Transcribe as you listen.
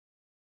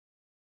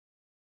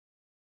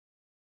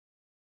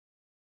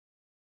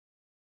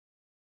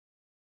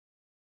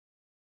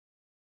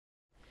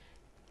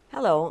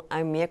Hello,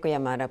 I'm Mieko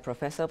Yamada,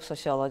 Professor of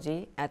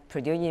Sociology at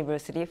Purdue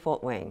University,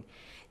 Fort Wayne.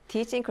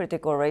 Teaching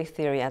critical race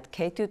theory at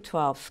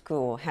K-12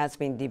 school has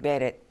been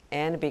debated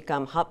and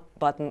become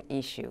hot-button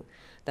issue.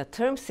 The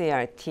term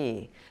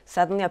CRT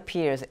suddenly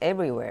appears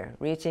everywhere,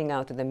 reaching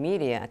out to the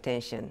media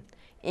attention.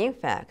 In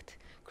fact,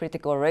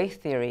 critical race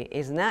theory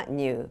is not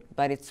new,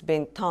 but it's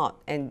been taught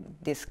and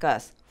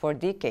discussed for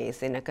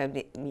decades in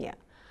academia.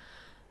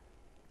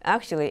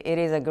 Actually, it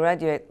is a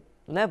graduate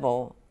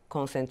level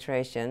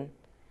concentration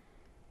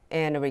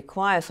and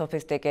requires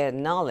sophisticated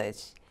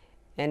knowledge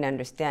and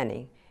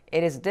understanding.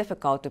 It is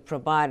difficult to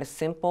provide a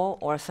simple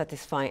or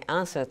satisfying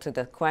answer to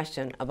the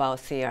question about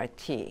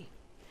CRT.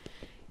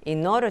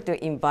 In order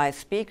to invite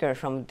speakers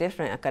from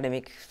different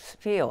academic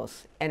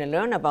fields and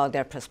learn about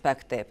their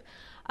perspective,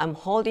 I'm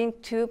holding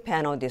two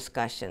panel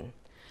discussions.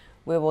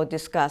 We will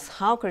discuss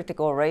how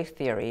critical race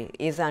theory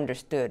is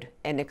understood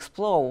and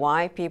explore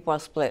why people are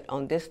split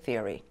on this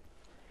theory.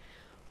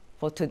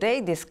 For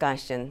today's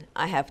discussion,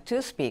 I have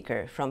two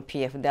speakers from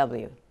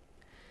PFW.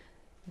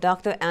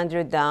 Dr.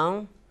 Andrew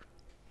Down,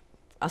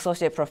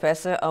 Associate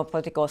Professor of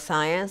Political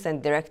Science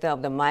and Director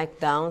of the Mike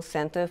Down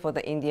Center for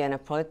the Indiana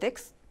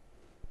Politics.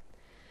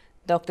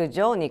 Dr.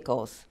 Joe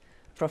Nichols,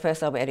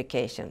 Professor of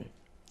Education.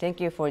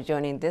 Thank you for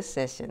joining this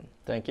session.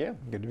 Thank you.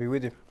 Good to be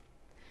with you.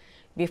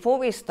 Before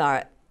we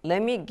start,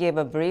 let me give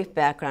a brief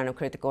background of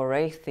critical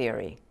race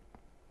theory.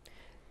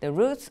 The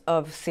roots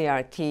of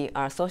CRT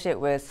are associated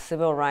with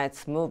civil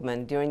rights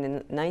movement during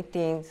the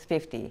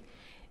 1950s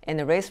and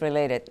the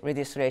race-related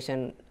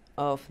registration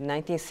of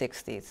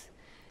 1960s.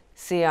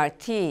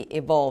 CRT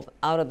evolved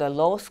out of the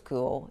law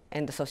school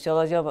and the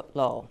sociology of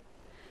law.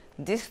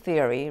 This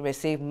theory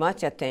received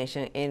much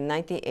attention in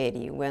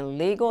 1980 when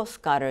legal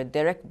scholar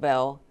Derek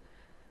Bell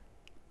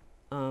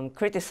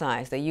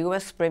criticized the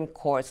U.S. Supreme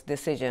Court's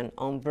decision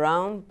on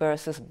Brown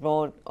versus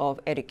Board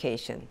of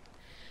Education.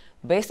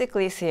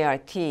 Basically,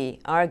 CRT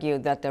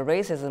argued that the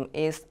racism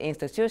is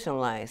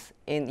institutionalized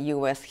in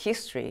U.S.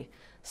 history,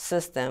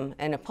 system,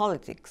 and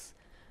politics,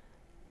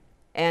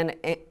 and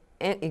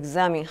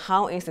examine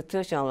how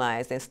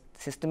institutionalized and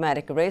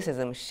systematic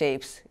racism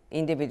shapes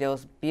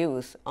individuals'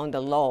 views on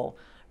the law,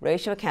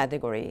 racial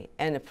category,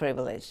 and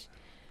privilege.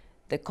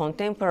 The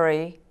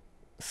contemporary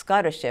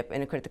scholarship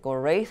in critical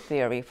race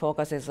theory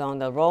focuses on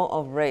the role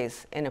of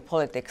race in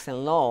politics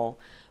and law,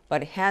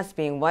 but it has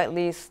been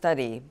widely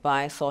studied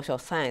by social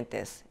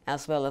scientists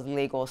as well as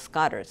legal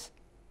scholars.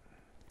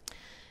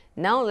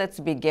 Now let's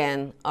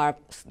begin our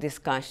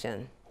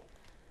discussion.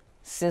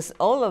 Since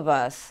all of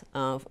us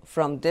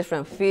from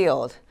different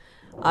fields,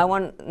 I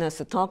want us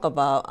to talk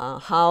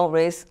about how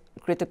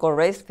critical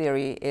race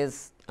theory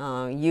is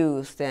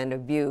used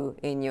and viewed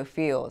in your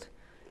field.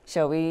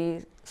 Shall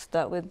we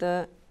start with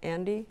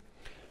Andy?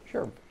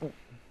 Sure.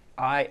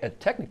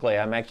 Technically,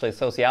 I'm actually a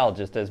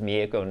sociologist, as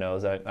Mieko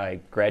knows.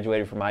 I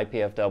graduated from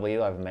IPFW.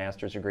 I have a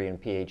master's degree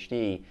and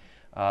PhD.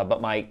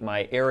 But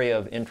my area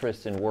of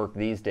interest and work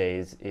these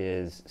days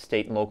is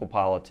state and local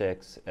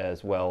politics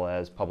as well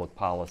as public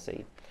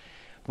policy.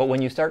 But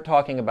when you start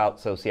talking about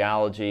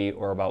sociology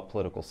or about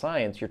political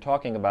science, you're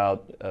talking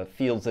about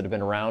fields that have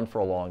been around for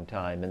a long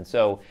time. And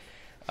so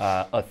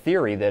a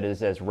theory that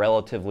is as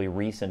relatively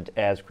recent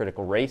as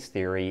critical race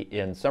theory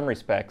in some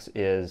respects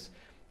is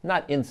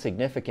not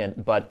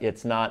insignificant, but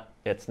it's not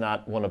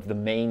one of the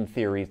main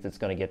theories that's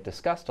going to get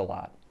discussed a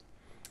lot.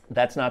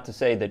 That's not to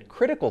say that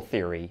critical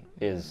theory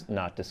is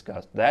not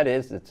discussed. That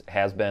is, it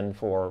has been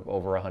for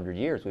over 100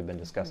 years. We've been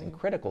discussing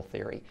critical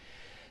theory.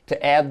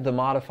 To add the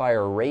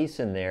modifier race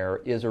in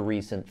there is a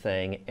recent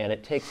thing, and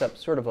it takes up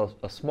sort of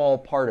a small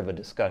part of a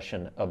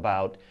discussion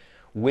about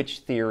which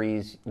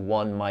theories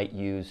one might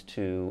use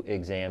to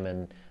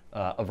examine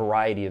a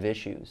variety of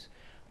issues.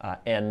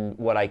 And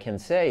what I can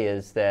say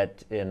is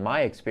that in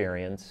my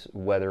experience,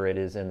 whether it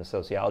is in the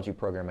sociology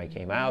program I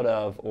came out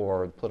of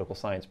or political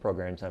science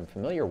programs I'm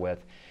familiar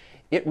with,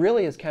 it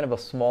really is kind of a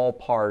small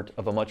part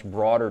of a much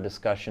broader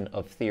discussion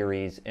of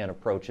theories and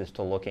approaches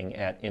to looking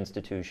at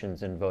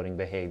institutions and voting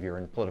behavior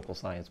and political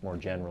science more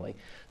generally.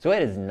 So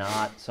it is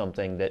not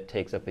something that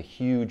takes up a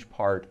huge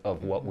part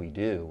of what we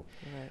do.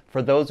 Right.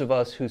 For those of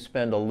us who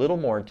spend a little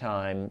more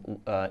time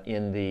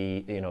in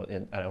the,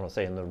 I don't want to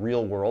say in the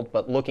real world,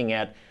 but looking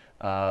at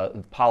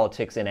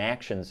politics in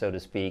action, so to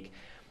speak,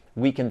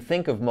 we can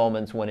think of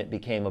moments when it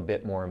became a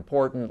bit more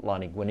important.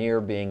 Lani Guinier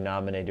being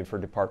nominated for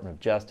Department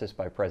of Justice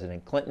by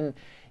President Clinton.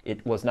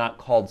 It was not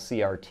called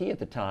CRT at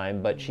the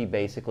time, but she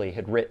basically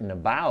had written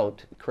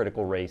about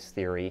critical race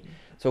theory.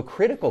 So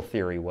critical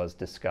theory was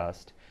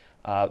discussed,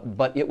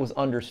 but it was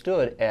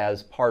understood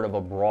as part of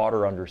a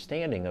broader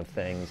understanding of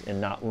things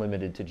and not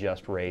limited to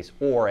just race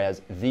or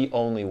as the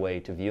only way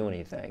to view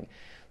anything.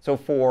 So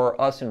for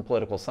us in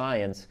political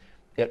science,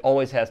 it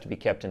always has to be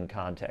kept in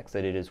context,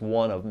 that it is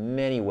one of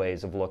many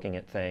ways of looking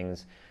at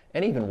things,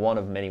 and even one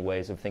of many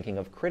ways of thinking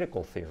of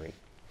critical theory.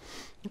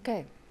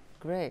 Okay,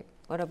 great.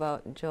 What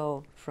about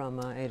Joe from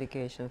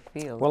education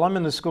field? Well, I'm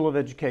in the School of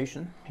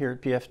Education here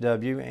at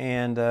PFW,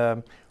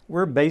 and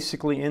we're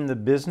basically in the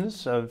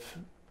business of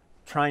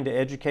trying to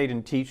educate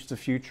and teach the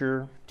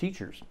future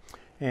teachers.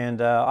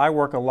 And I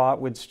work a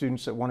lot with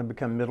students that want to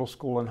become middle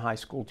school and high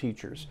school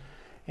teachers.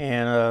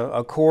 And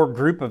a core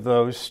group of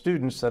those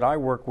students that I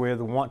work with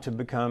want to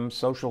become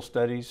social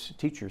studies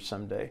teachers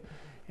someday.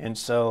 And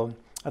so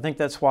I think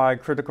that's why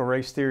critical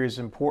race theory is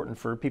important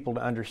for people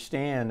to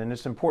understand, and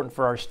it's important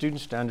for our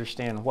students to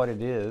understand what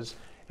it is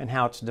and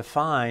how it's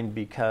defined,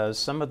 because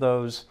some of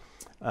those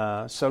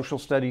social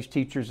studies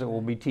teachers that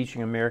will be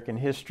teaching American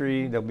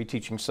history, they'll be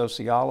teaching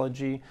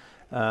sociology,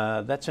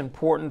 that's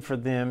important for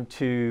them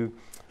to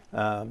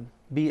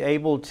be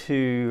able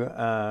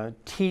to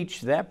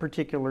teach that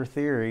particular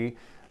theory,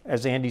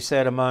 as Andy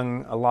said,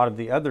 among a lot of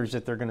the others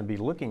that they're going to be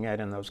looking at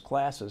in those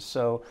classes.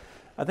 So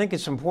I think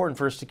it's important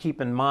for us to keep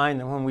in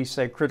mind that when we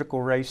say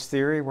critical race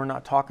theory, we're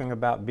not talking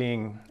about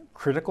being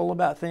critical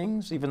about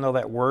things, even though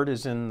that word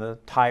is in the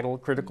title,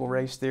 critical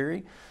race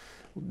theory.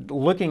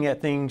 Looking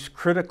at things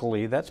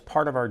critically, that's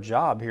part of our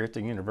job here at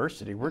the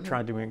university. We're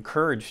trying to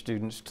encourage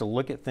students to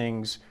look at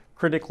things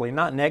critically,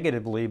 not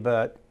negatively,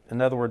 but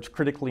in other words,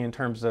 critically in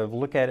terms of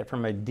look at it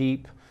from a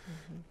deep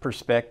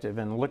perspective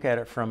and look at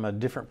it from a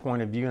different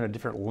point of view and a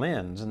different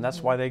lens. And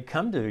that's why they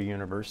come to a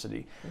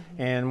university.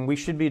 And we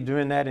should be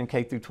doing that in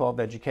K through 12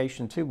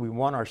 education too. We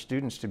want our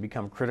students to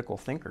become critical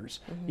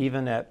thinkers,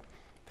 even at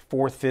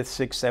 4th,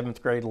 5th, 6th,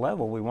 7th grade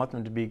level. We want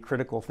them to be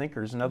critical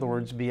thinkers. In other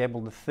words, be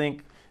able to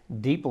think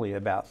deeply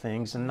about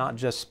things and not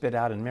just spit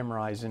out and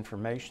memorize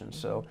information.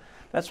 So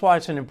that's why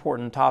it's an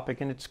important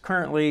topic, and it's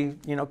currently,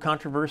 you know,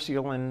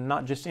 controversial in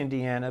not just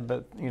Indiana,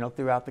 but, you know,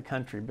 throughout the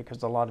country,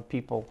 because a lot of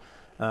people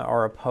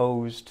are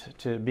opposed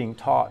to being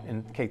taught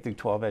in K through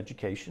 12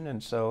 education.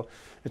 And so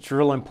it's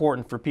real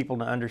important for people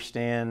to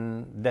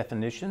understand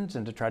definitions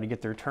and to try to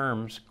get their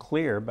terms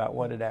clear about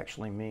what it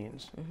actually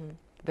means.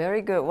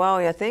 Very good.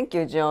 Well, yeah, thank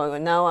you, Joe.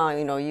 Now,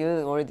 you know, you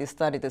already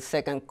started the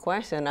second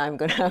question I'm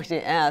going to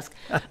actually ask.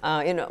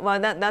 You know, well,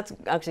 that's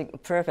actually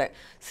perfect.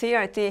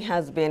 CRT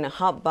has been a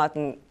hot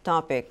button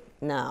topic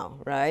now,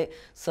 right?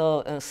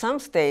 So some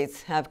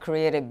states have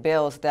created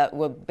bills that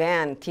would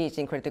ban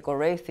teaching critical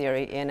race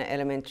theory in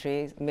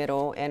elementary,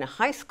 middle, and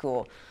high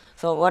school.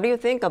 So what do you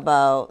think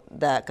about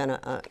that kind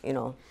of, you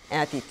know,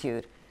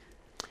 attitude?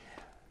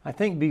 I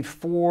think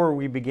before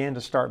we begin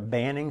to start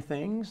banning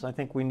things, I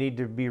think we need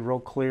to be real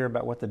clear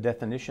about what the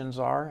definitions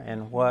are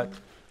and what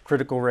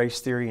critical race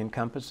theory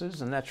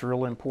encompasses, and that's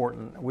real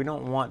important. We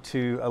don't want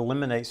to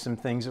eliminate some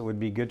things that would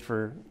be good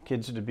for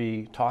kids to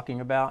be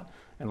talking about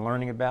and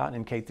learning about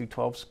in K through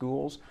 12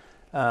 schools.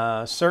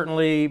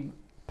 Certainly,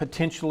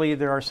 potentially,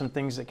 there are some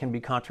things that can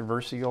be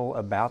controversial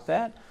about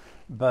that,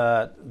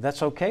 but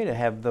that's okay to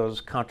have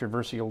those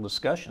controversial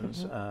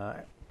discussions.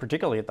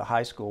 Particularly at the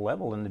high school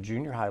level and the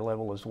junior high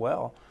level as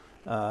well.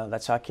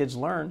 That's how kids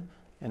learn,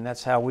 and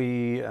that's how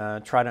we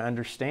try to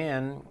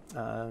understand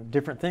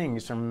different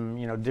things from,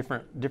 you know,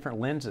 different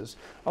lenses.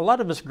 A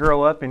lot of us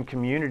grow up in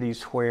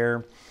communities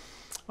where,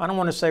 I don't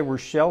want to say we're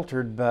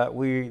sheltered, but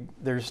we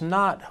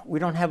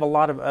don't have a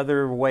lot of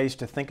other ways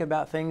to think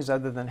about things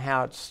other than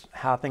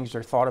how things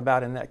are thought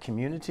about in that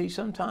community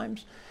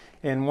sometimes.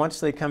 And once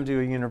they come to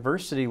a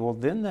university, well,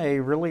 then they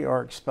really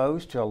are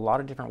exposed to a lot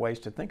of different ways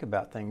to think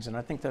about things. And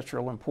I think that's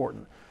real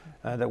important,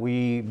 that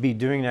we be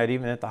doing that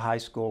even at the high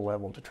school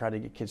level to try to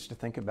get kids to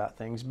think about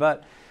things.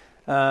 But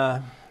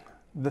the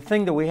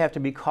thing that we have to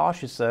be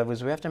cautious of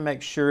is we have to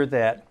make sure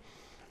that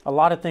a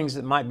lot of things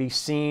that might be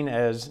seen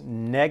as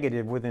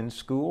negative within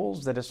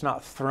schools, that it's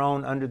not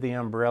thrown under the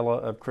umbrella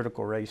of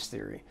critical race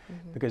theory.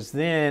 Because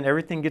then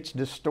everything gets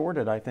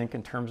distorted, I think,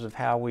 in terms of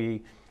how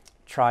we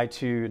try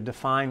to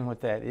define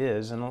what that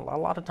is. And a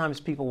lot of times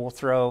people will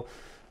throw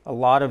a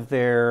lot of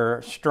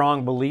their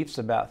strong beliefs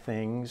about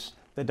things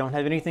that don't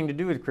have anything to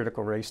do with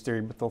critical race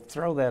theory, but they'll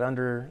throw that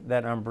under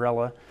that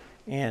umbrella,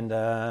 and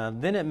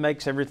then it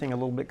makes everything a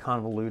little bit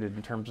convoluted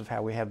in terms of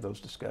how we have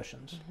those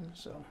discussions.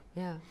 So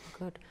yeah,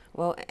 good.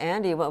 Well,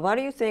 Andy, why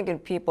do you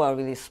think people are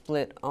really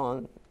split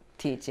on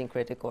teaching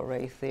critical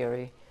race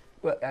theory?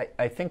 Well,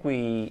 I think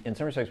in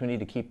some respects, we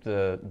need to keep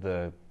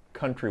the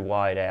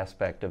countrywide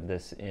aspect of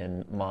this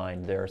in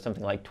mind. There are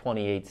something like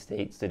 28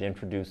 states that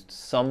introduced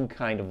some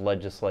kind of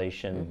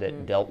legislation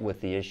that dealt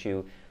with the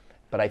issue,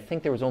 but I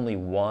think there was only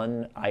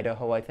one,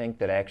 Idaho, I think,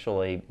 that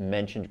actually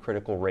mentioned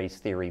critical race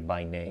theory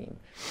by name.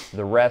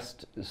 The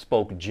rest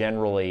spoke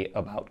generally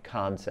about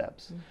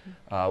concepts.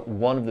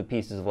 One of the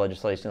pieces of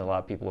legislation that a lot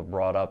of people have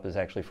brought up is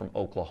actually from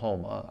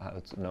Oklahoma.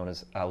 It's known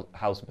as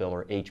House Bill,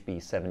 or HB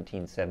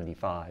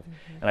 1775.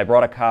 And I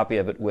brought a copy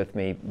of it with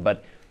me,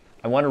 but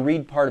I want to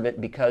read part of it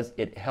because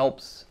it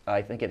helps,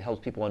 I think it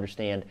helps people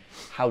understand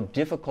how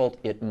difficult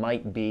it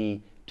might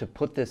be to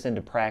put this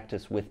into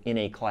practice within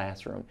a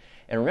classroom.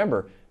 And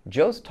remember,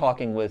 Joe's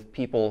talking with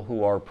people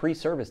who are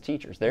pre-service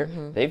teachers.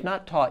 They've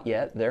not taught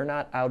yet, they're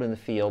not out in the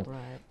field.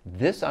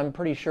 This, I'm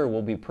pretty sure,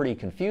 will be pretty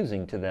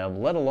confusing to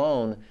them, let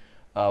alone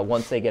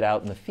once they get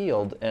out in the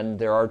field. And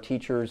there are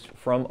teachers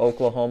from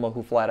Oklahoma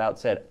who flat out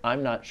said,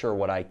 I'm not sure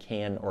what I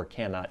can or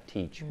cannot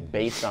teach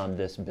based on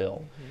this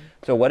bill.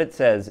 So what it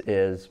says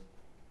is,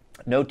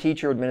 No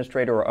teacher,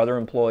 administrator, or other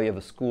employee of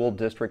a school,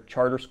 district,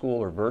 charter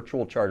school, or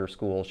virtual charter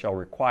school shall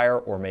require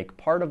or make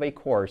part of a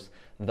course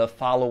the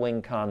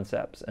following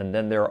concepts, and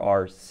then there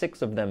are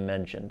 6 of them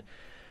mentioned.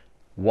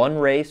 One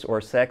race or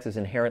sex is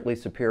inherently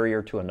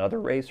superior to another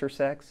race or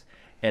sex.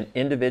 An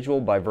individual,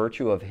 by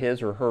virtue of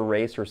his or her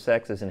race or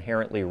sex, is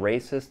inherently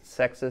racist,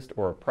 sexist,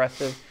 or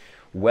oppressive,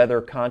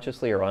 whether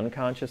consciously or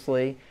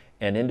unconsciously.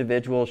 An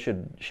individual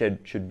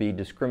should be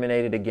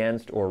discriminated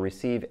against or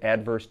receive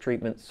adverse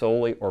treatment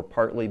solely or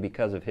partly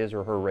because of his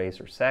or her race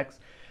or sex.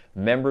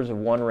 Members of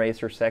one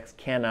race or sex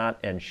cannot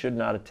and should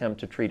not attempt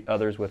to treat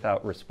others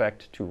without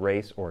respect to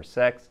race or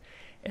sex.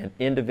 An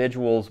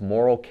individual's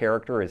moral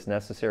character is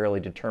necessarily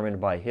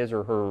determined by his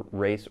or her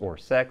race or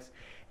sex.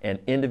 An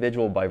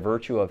individual, by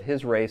virtue of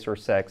his race or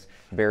sex,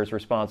 bears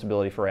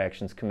responsibility for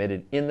actions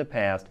committed in the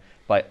past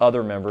by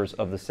other members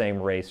of the same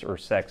race or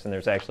sex. And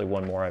there's actually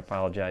one more, I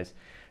apologize,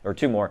 or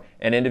 2 more.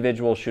 An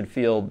individual should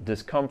feel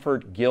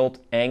discomfort, guilt,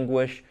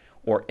 anguish,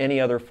 or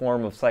any other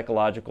form of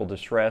psychological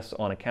distress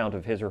on account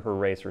of his or her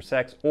race or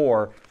sex,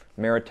 or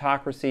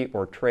meritocracy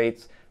or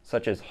traits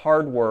such as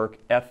hard work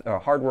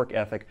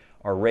ethic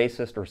are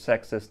racist or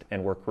sexist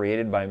and were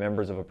created by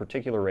members of a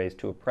particular race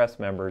to oppress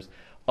members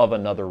of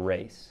another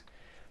race.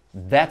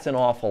 That's an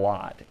awful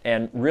lot.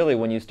 And really,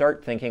 when you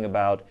start thinking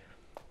about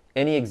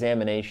any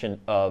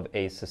examination of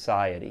a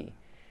society,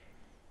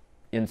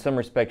 in some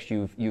respects,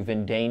 you've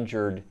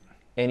endangered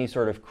any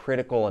sort of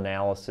critical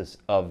analysis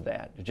of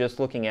that. Just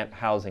looking at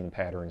housing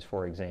patterns,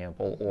 for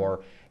example,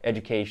 or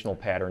educational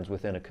patterns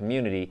within a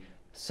community,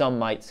 some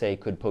might say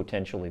could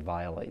potentially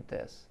violate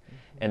this.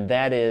 And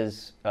that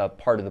is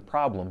part of the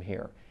problem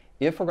here.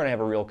 If we're going to have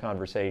a real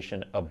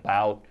conversation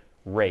about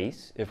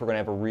race, if we're going to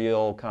have a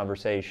real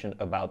conversation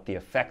about the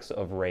effects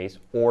of race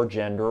or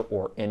gender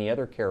or any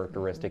other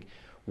characteristic,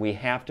 we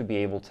have to be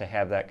able to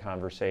have that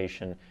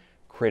conversation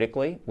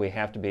critically. We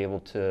have to be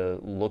able to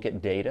look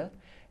at data,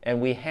 and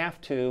we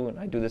have to, and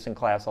I do this in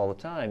class all the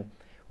time,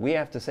 we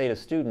have to say to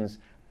students,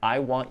 I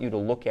want you to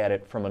look at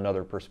it from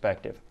another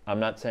perspective. I'm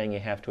not saying you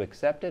have to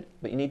accept it,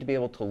 but you need to be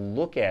able to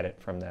look at it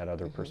from that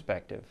other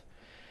perspective.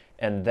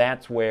 And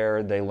that's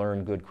where they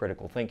learn good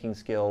critical thinking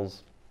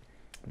skills.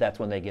 That's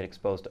when they get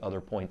exposed to other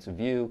points of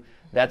view.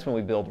 That's when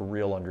we build a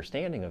real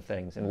understanding of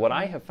things. And what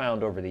I have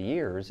found over the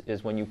years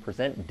is when you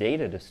present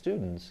data to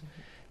students,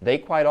 they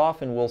quite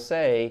often will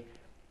say,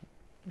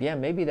 yeah,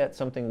 maybe that's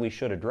something we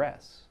should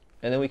address.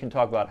 And then we can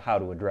talk about how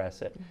to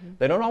address it.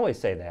 They don't always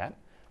say that,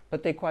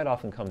 but they quite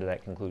often come to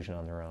that conclusion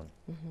on their own.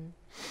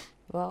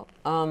 Well,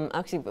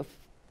 actually,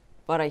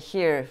 what I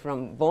hear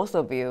from both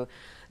of you,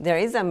 there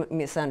is a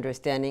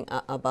misunderstanding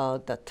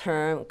about the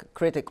term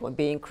critical,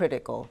 being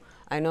critical.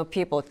 I know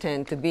people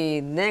tend to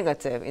be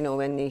negative,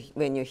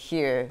 when you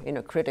hear,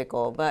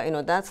 critical,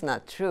 but that's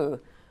not true.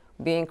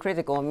 Being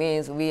critical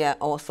means we are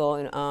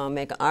also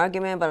make an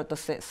argument, but at the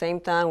same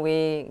time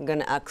we're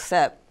gonna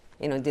accept,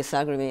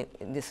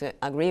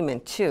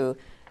 disagreement too,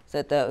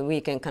 so that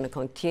we can kind of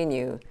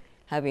continue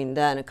having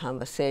that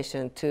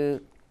conversation to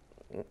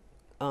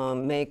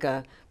make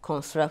a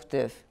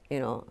constructive,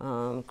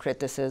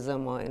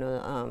 criticism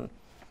or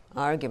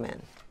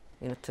argument,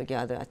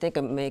 together. I think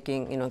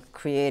making,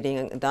 creating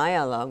a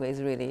dialogue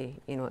is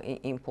really,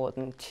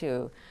 important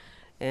too.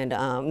 And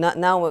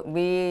now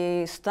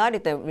we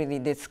started to really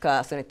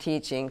discuss and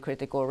teaching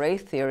critical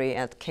race theory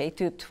at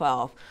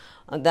K-12.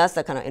 That's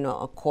the kind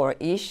of, a core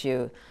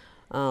issue.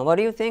 What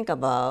do you think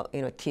about,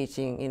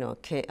 teaching,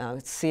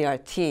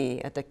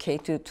 CRT at the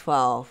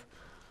K-12?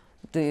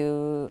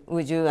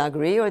 Would you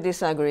agree or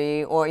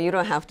disagree? Or you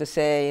don't have to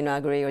say,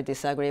 agree or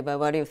disagree, but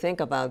what do you think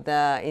about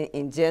that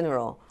in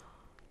general?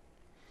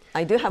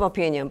 I do have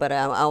opinion, but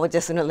I will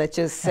just let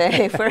you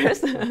say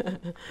first.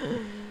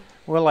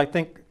 Well, I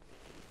think,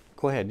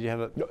 go ahead. Do you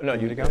have a? No,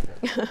 you go.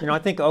 I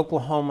think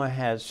Oklahoma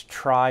has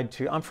tried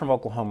to. I'm from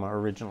Oklahoma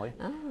originally,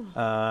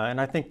 and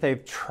I think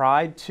they've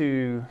tried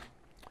to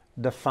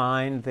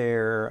define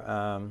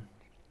their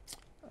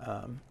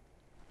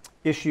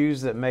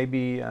issues that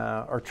maybe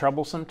are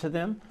troublesome to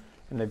them,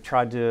 and they've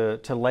tried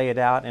to lay it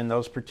out in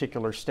those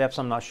particular steps.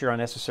 I'm not sure I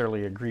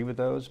necessarily agree with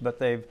those, but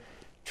they've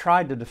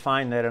tried to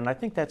define that, and I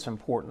think that's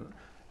important.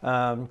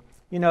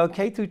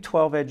 K through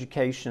 12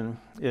 education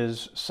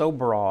is so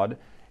broad.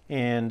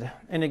 And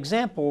an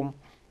example,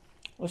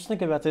 let's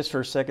think about this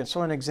for a second.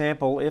 So an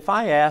example, if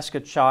I ask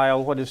a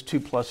child what is 2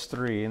 plus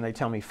 3 and they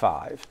tell me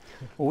 5,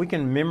 well, we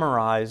can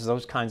memorize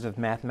those kinds of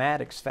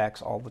mathematics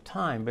facts all the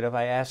time. But if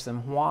I ask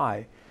them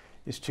why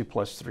is 2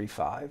 plus 3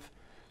 5,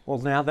 well,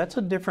 now that's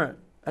a different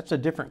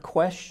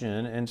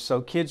question. And so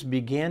kids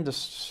begin to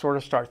sort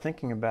of start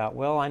thinking about,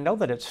 well, I know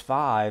that it's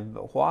 5,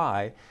 but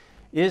why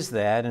is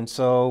that? And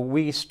so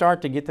we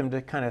start to get them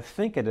to kind of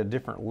think at a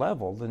different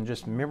level than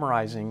just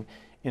memorizing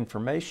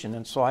information.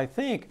 And so I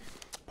think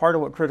part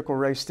of what critical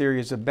race theory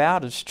is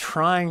about is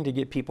trying to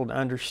get people to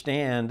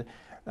understand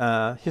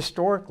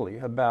historically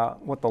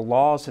about what the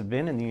laws have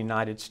been in the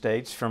United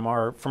States from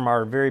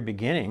our very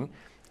beginning,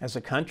 as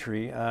a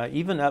country,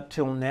 even up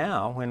till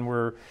now, when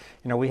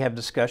we have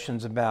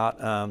discussions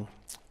about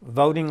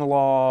voting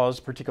laws,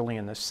 particularly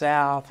in the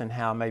South, and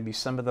how maybe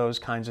some of those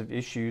kinds of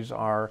issues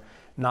are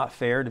not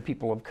fair to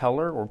people of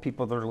color or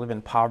people that live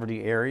in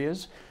poverty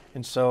areas.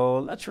 And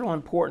so that's real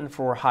important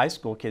for high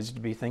school kids to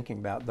be thinking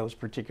about those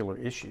particular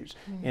issues.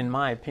 In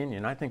my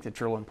opinion, I think that's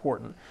real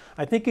important.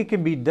 I think it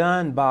can be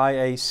done by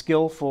a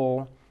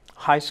skillful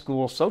high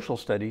school social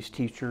studies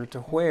teacher to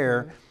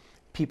where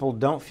people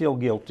don't feel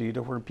guilty,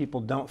 to where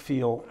people don't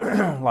feel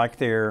like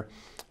they're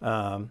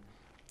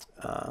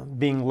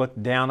being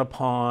looked down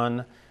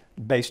upon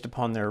based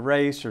upon their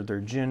race or their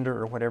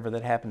gender or whatever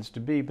that happens to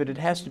be. But it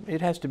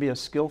has to be a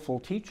skillful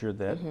teacher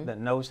that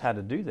knows how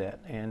to do that,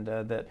 and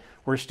that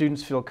where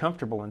students feel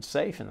comfortable and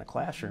safe in the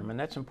classroom. And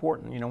that's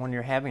important. When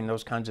you're having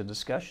those kinds of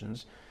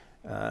discussions,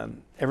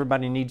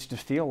 everybody needs to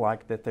feel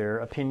like that their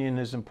opinion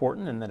is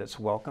important and that it's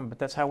welcome. But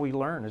that's how we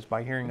learn, is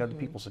by hearing other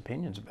people's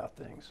opinions about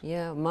things.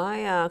 Yeah,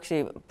 my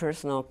actually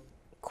personal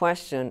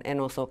question and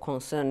also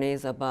concern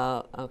is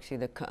about actually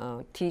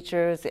the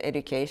teachers, the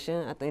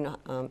education at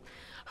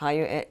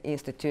higher ed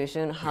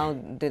institution. How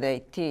do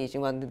they teach?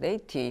 What do they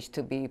teach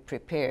to be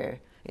prepared?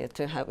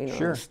 To have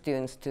Sure.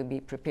 students to be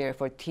prepared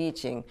for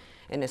teaching,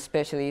 and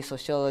especially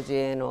sociology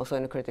and also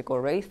in critical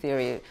race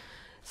theory.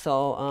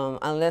 So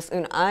unless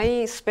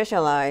I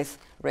specialize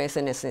race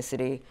and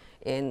ethnicity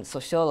in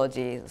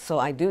sociology, so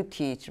I do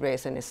teach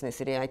race and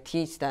ethnicity. I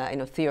teach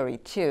that theory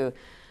too.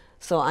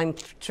 So I'm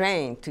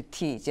trained to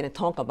teach and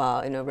talk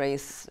about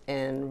race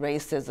and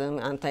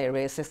racism,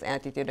 anti-racist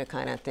attitude, that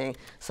kind of thing.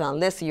 So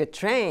unless you're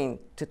trained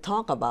to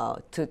talk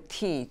about, to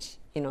teach,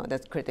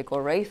 that critical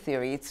race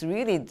theory, it's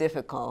really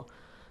difficult.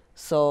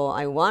 So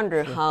I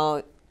wonder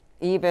how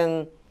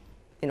even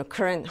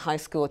current high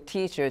school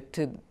teacher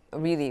to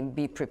really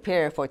be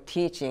prepared for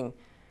teaching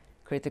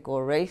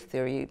critical race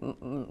theory.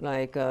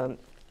 Like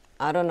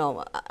I don't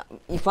know,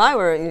 if I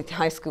were a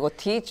high school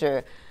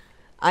teacher,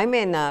 I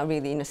may not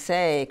really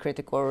say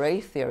critical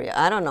race theory.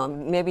 I don't know,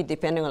 maybe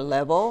depending on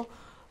level,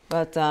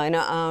 but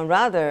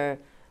rather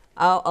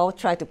I'll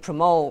try to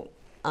promote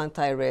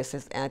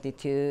anti-racist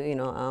attitude,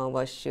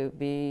 what should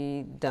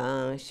be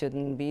done,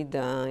 shouldn't be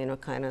done,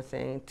 kind of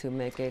thing, to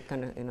make it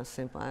kind of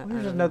simple. Well,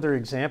 here's another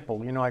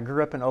example. I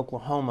grew up in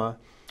Oklahoma,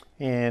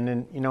 and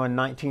in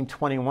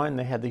 1921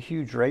 they had the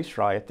huge race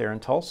riot there in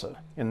Tulsa,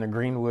 in the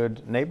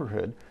Greenwood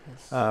neighborhood,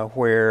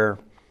 where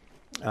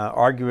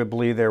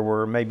arguably there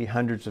were maybe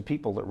hundreds of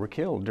people that were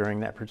killed during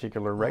that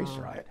particular race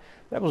riot.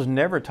 That was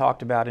never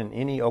talked about in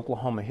any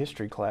Oklahoma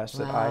history class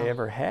that I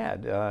ever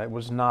had. It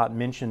was not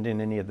mentioned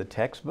in any of the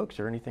textbooks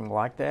or anything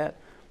like that.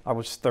 I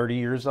was 30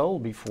 years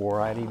old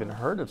before I'd even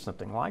heard of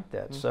something like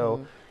that.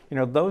 So,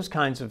 those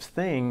kinds of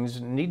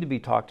things need to be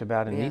talked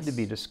about and need to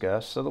be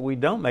discussed so that we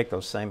don't make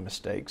those same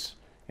mistakes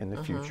in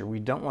the future. We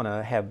don't want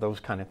to have those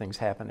kind of things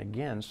happen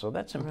again. So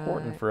that's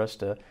important for us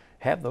to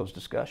have those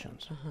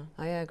discussions.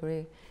 I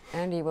agree.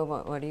 Andy,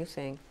 what are you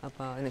saying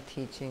about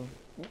teaching?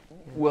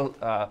 Well,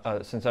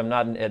 since I'm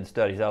not in ed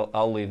studies,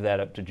 I'll leave that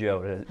up to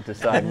Joe to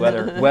decide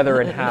whether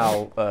and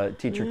how a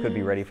teacher could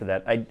be ready for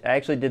that. I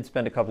actually did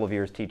spend a couple of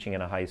years teaching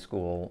in a high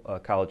school, a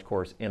college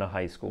course in a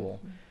high school,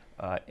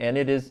 and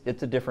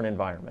it's a different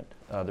environment.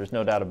 There's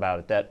no doubt about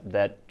it.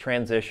 That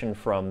transition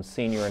from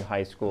senior in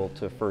high school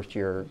to first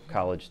year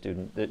college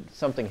student,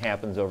 something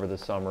happens over the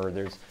summer.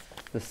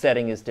 The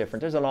setting is different.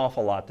 There's an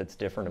awful lot that's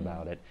different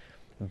about it.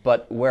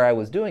 But where I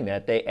was doing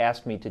that, they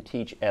asked me to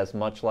teach as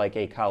much like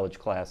a college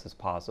class as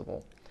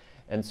possible.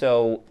 And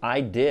so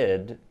I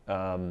did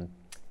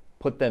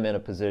put them in a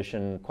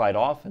position quite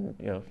often,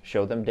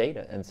 show them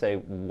data and say,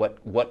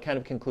 what kind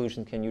of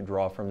conclusions can you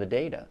draw from the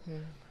data?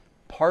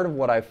 Part of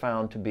what I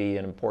found to be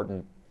an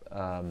important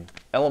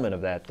element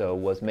of that, though,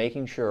 was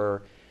making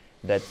sure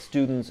that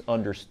students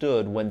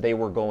understood when they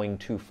were going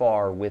too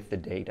far with the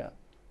data.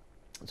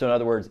 So in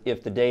other words,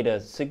 if the data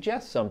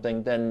suggests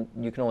something, then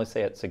you can only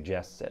say it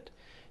suggests it.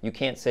 You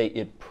can't say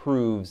it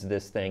proves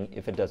this thing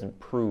if it doesn't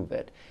prove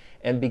it.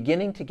 And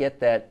beginning to get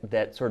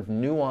that sort of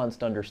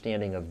nuanced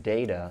understanding of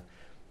data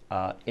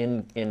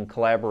in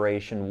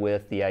collaboration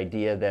with the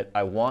idea that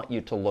I want you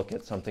to look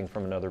at something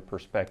from another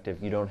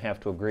perspective. You don't have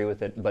to agree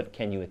with it, but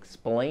can you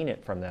explain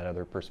it from that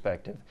other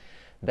perspective?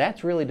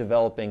 That's really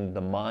developing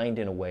the mind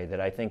in a way that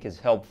I think is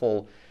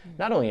helpful,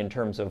 not only in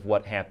terms of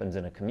what happens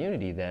in a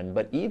community then,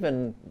 but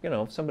even,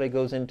 if somebody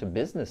goes into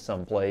business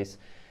someplace,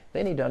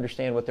 they need to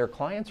understand what their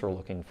clients are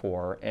looking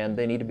for, and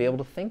they need to be able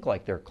to think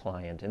like their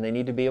client, and they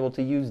need to be able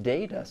to use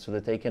data so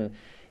that they can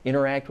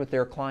interact with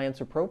their clients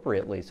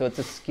appropriately. So it's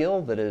a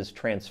skill that is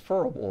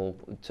transferable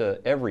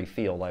to every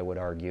field, I would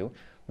argue,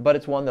 but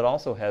it's one that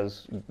also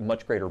has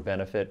much greater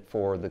benefit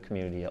for the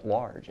community at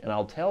large. And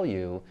I'll tell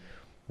you,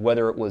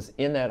 whether it was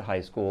in that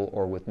high school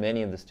or with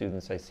many of the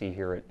students I see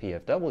here at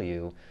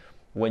PFW,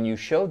 when you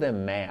show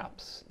them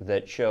maps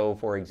that show,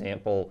 for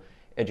example,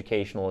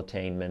 educational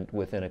attainment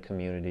within a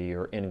community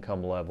or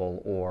income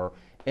level or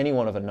any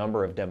one of a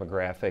number of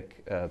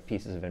demographic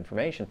pieces of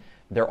information,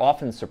 they're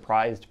often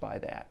surprised by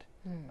that.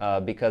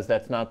 because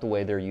that's not the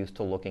way they're used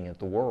to looking at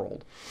the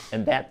world.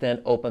 And that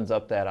then opens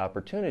up that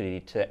opportunity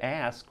to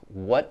ask,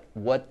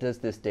 what does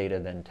this data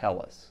then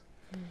tell us?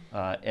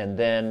 And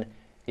then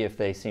if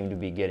they seem to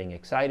be getting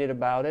excited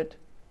about it,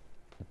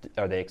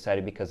 are they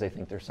excited because they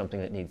think there's something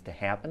that needs to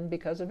happen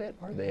because of it?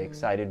 Are they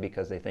excited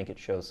because they think it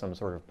shows some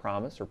sort of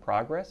promise or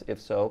progress?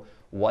 If so,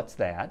 what's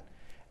that?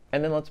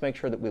 And then let's make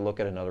sure that we look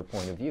at another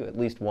point of view, at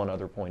least one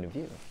other point of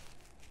view.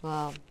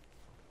 Well,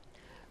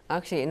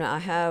 actually, I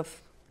have,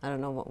 I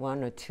don't know,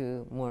 one or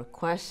two more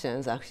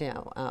questions actually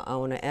I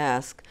want to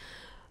ask.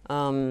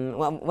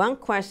 Well, one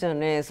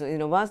question is,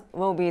 what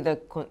will be the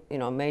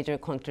major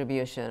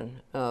contribution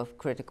of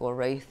critical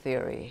race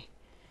theory?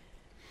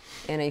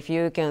 And if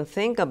you can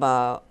think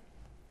about,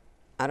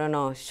 I don't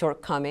know,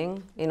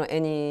 shortcoming,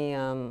 any,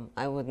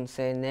 I wouldn't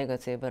say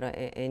negative, but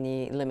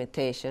any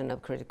limitation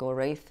of critical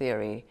race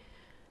theory,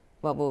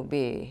 what will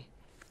be,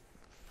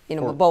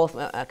 both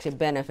actually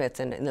benefits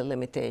and the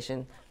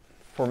limitation?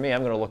 For me, I'm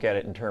going to look at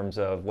it in terms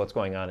of what's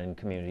going on in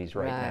communities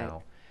right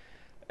now.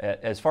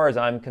 As far as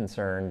I'm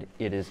concerned,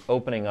 it is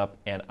opening up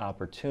an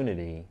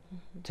opportunity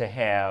to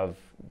have,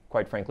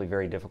 quite frankly,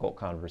 very difficult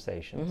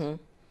conversations.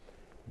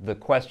 The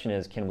question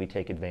is, can we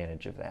take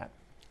advantage of that?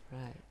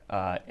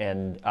 Right.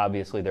 And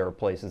obviously there are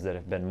places that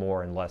have been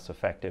more and less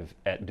effective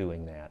at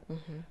doing that.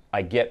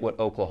 I get what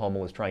Oklahoma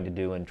was trying to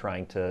do and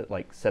trying to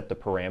set the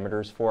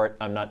parameters for it.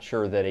 I'm not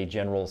sure that a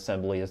General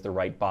Assembly is the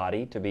right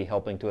body to be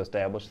helping to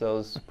establish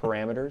those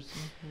parameters.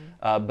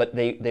 But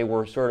they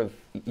were sort of,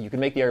 you can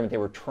make the argument they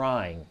were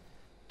trying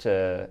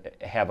to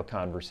have a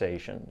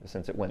conversation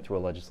since it went through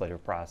a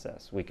legislative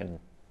process. We can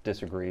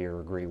disagree or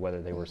agree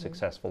whether they were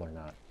successful or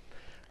not.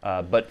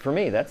 But for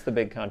me, that's the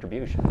big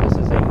contribution. This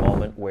is a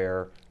moment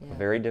where a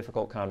very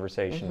difficult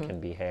conversation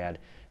can be had,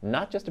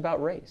 not just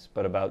about race,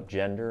 but about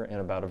gender and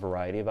about a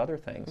variety of other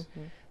things.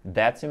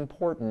 That's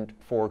important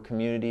for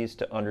communities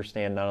to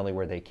understand not only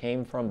where they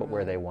came from, but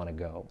where they want to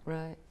go.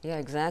 Right, yeah,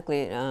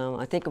 exactly.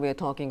 I think we're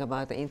talking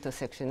about the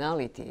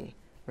intersectionality,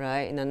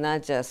 right?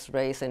 Not just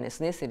race and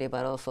ethnicity,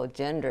 but also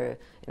gender,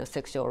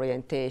 sexual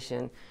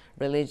orientation,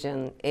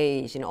 religion,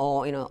 age,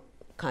 all,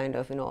 kind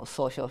of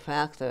social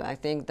factor. I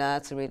think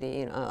that's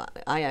really,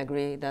 I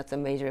agree, that's a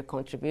major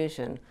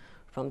contribution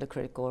from the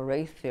critical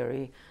race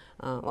theory.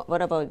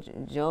 What about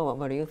Joe?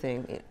 What do you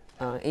think?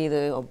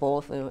 Either or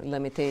both,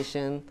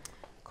 limitation,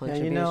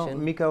 contribution? Yeah,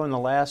 Miko, in the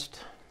last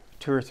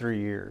 2 or 3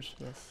 years,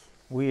 yes,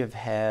 we have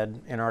had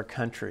in our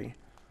country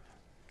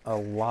a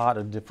lot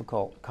of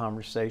difficult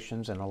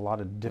conversations and a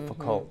lot of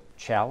difficult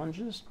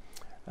challenges,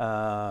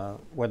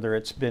 whether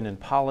it's been in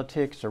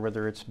politics or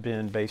whether it's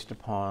been based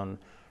upon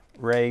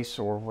race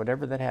or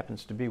whatever that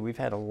happens to be. We've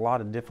had a lot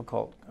of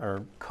difficult,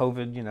 or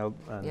COVID,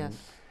 yes,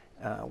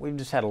 we've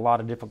just had a lot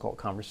of difficult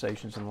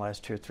conversations in the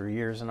last 2 or 3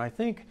 years. And I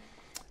think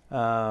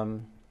the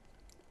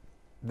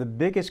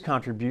biggest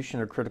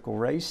contribution of critical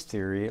race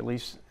theory, at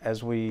least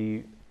as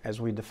we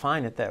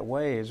define it that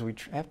way, is we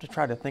have to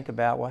try to think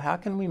about, well, how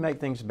can we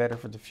make things better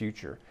for the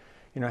future?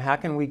 How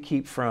can we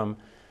keep from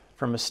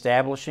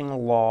establishing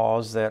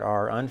laws that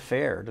are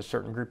unfair to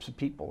certain groups of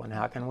people, and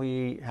how can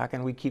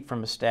we keep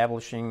from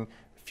establishing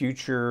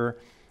future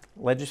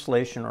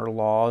legislation or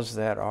laws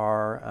that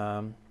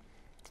are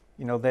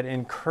that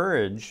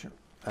encourage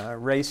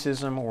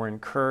racism or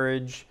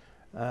encourage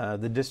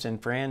the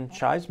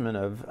disenfranchisement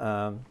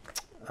of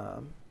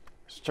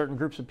certain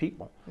groups of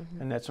people.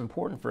 And that's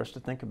important for us to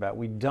think about.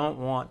 We don't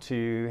want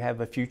to have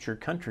a future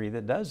country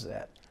that does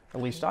that.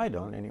 At least I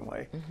don't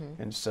anyway.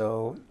 And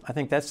so I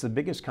think that's the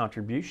biggest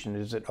contribution,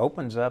 is it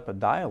opens up a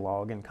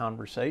dialogue and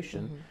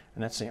conversation,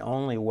 and that's the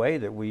only way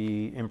that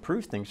we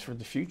improve things for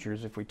the future,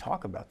 is if we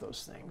talk about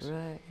those things.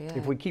 right, yeah.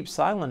 If we keep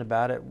silent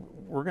about it,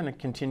 we're going to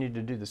continue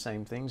to do the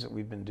same things that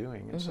we've been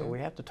doing, and so we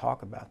have to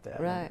talk about that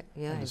Right,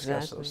 yeah, and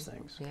discuss exactly. those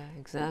things. Yeah,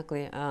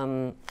 exactly.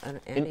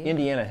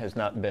 Indiana has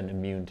not been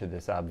immune to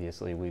this,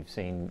 obviously. We've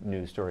seen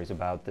news stories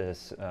about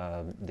this.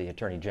 The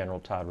Attorney General,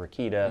 Todd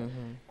Rokita,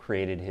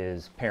 created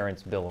his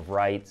Parents' Bill of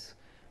Rights,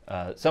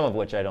 some of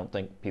which I don't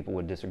think people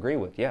would disagree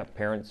with. Yeah,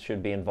 parents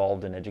should be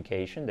involved in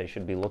education. They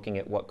should be looking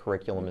at what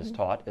curriculum is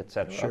taught, et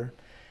cetera. Sure.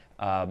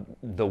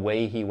 The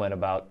way he went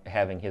about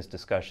having his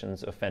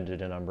discussions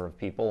offended a number of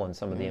people, and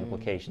some of the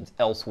implications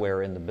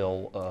elsewhere in the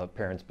bill,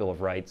 Parents' Bill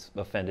of Rights,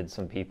 offended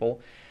some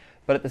people.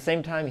 But at the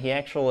same time, he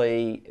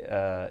actually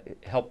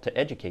helped to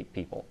educate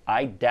people.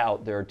 I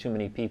doubt there are too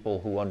many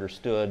people who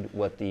understood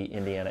what the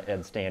Indiana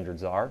Ed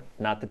standards are.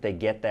 Not that they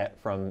get that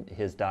from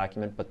his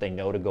document, but they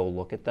know to go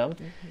look at them.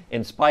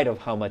 In spite of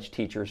how much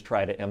teachers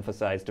try to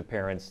emphasize to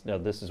parents,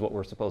 this is what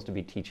we're supposed to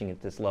be teaching at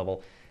this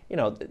level.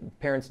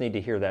 Parents need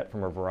to hear that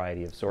from a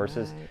variety of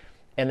sources. Right.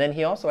 And then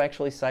he also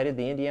actually cited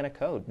the Indiana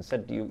Code and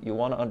said, you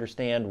want to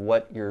understand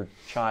what your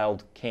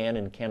child can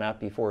and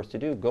cannot be forced to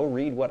do, go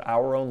read what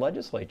our own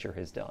legislature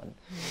has done.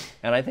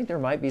 And I think there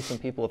might be some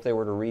people, if they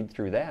were to read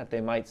through that,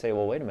 they might say,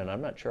 well, wait a minute,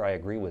 I'm not sure I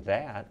agree with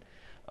that.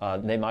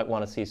 They might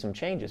want to see some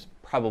changes,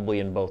 probably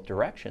in both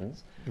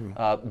directions.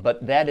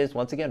 But that is,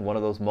 once again, one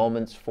of those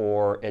moments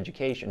for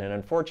education. And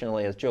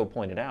unfortunately, as Joe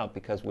pointed out,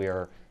 because we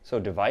are so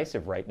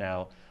divisive right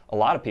now. A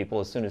lot of people,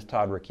 as soon as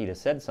Todd Rokita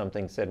said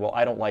something, said, well,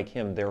 I don't like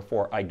him,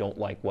 therefore I don't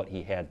like what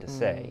he had to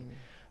say.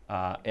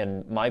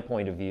 And my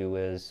point of view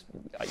is,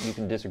 you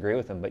can disagree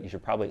with him, but you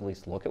should probably at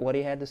least look at what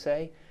he had to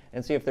say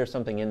and see if there's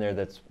something in there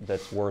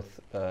that's worth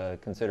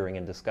considering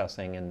and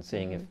discussing and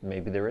seeing if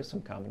maybe there is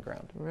some common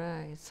ground.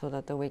 Right, so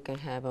that we can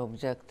have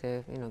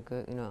objective,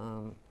 good,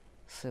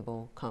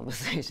 civil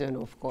conversation,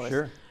 of course.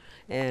 Sure.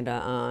 And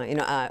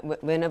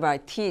whenever I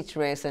teach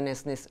race and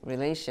ethnic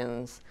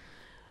relations,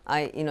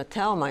 I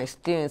tell my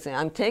students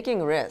I'm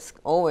taking risk.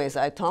 Always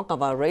I talk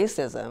about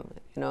racism.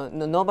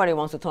 Nobody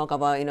wants to talk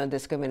about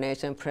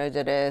discrimination,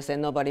 prejudice,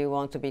 and nobody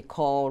wants to be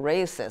called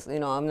racist.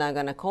 I'm not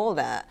going to call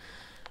that.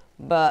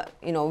 But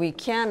we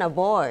can't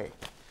avoid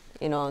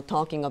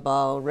talking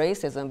about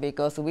racism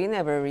because we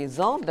never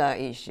resolved that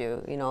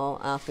issue.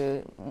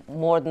 After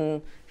more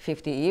than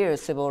 50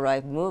 years, civil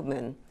rights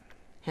movement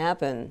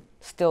happened.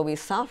 Still, we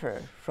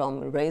suffer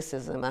from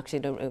racism, actually,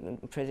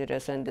 the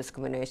prejudice and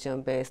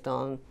discrimination based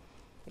on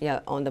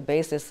the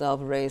basis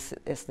of race,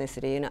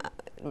 ethnicity,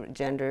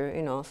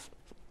 gender,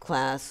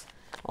 class,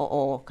 or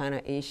all kind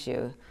of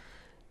issue.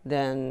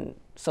 Then,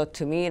 so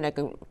to me, like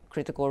a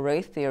critical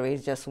race theory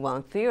is just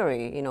one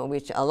theory,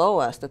 which allow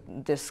us to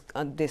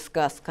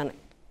discuss kind of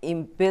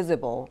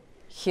invisible,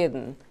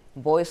 hidden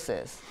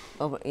voices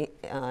of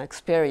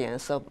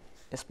experience of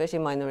especially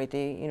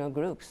minority,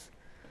 groups.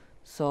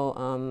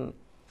 So,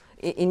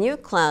 in your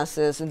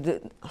classes,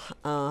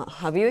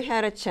 have you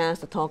had a chance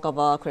to talk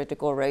about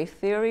critical race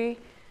theory,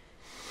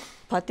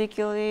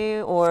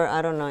 particularly, or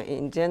I don't know,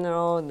 in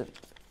general?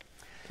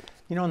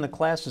 In the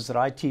classes that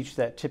I teach,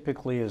 that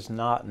typically is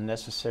not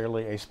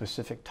necessarily a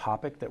specific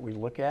topic that we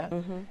look at.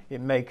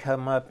 It may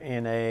come up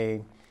in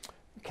a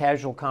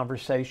casual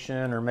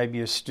conversation, or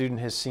maybe a student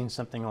has seen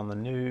something on the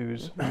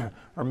news,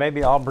 or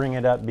maybe I'll bring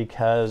it up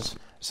because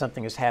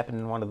something has happened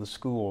in one of the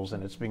schools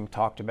and it's being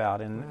talked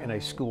about in a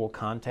school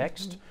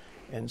context.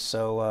 And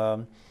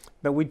so,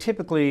 but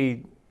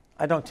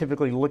I don't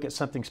typically look at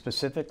something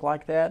specific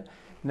like that.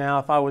 Now,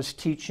 if I was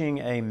teaching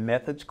a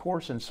methods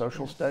course in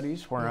social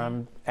studies where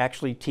I'm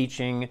actually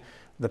teaching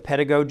the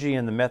pedagogy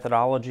and the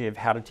methodology of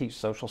how to teach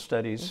social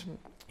studies,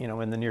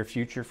 in the near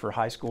future for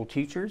high school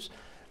teachers,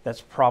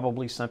 that's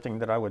probably something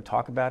that I would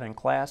talk about in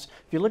class.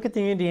 If you look at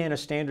the Indiana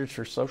Standards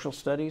for Social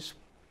Studies,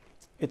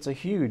 it's a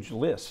huge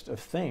list of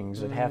things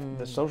that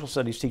the social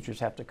studies teachers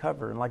have to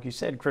cover. And like you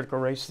said, critical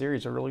race theory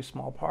is a really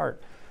small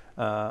part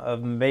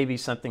of maybe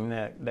something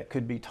that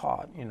could be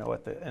taught,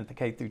 at the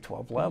K through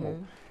 12 level.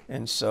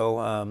 And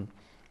so,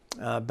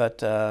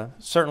 but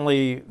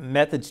certainly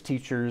methods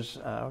teachers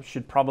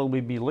should probably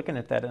be looking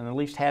at that and at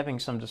least having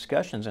some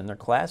discussions in their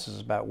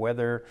classes about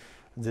whether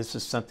this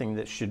is something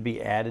that should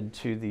be added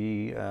to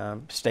the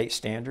state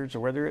standards or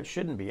whether it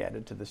shouldn't be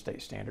added to the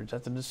state standards.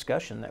 That's a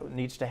discussion that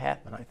needs to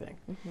happen, I think.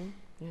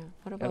 Yeah.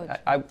 What about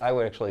I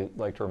would actually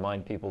like to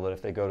remind people that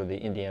if they go to the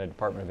Indiana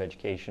Department of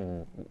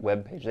Education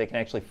webpage, they can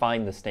actually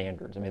find the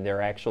standards. I mean,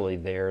 they're actually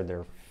there.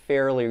 They're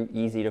fairly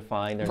easy to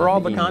find. They're for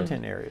all the easy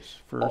content areas,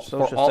 for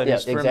social for all,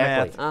 studies, for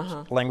exactly.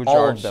 math, language all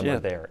arts. of them are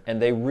there.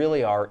 And they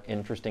really are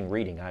interesting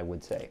reading, I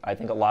would say. I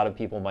think a lot of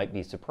people might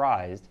be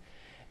surprised.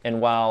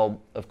 And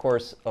while, of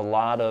course, a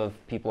lot of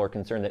people are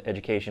concerned that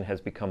education has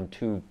become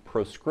too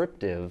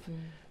prescriptive,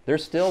 there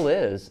still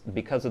is,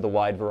 because of the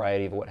wide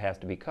variety of what has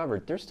to be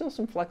covered, there's still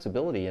some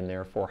flexibility in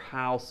there for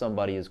how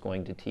somebody is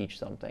going to teach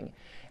something.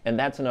 And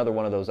that's another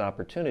one of those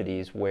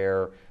opportunities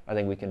where I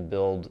think we can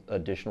build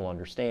additional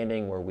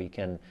understanding, where we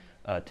can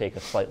take a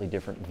slightly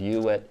different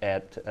view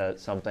at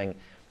something.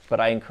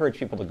 But I encourage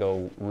people to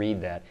go read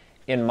that.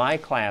 In my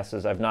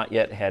classes, I've not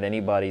yet had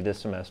anybody this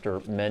semester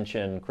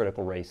mention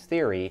critical race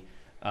theory.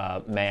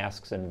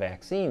 Masks and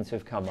vaccines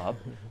have come up,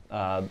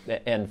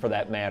 and for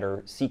that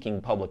matter,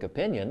 seeking public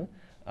opinion,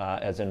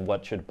 as in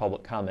what should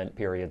public comment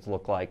periods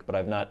look like, but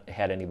I've not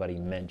had anybody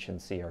mention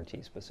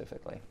CRT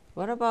specifically.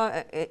 What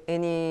about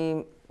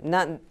any,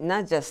 not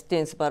just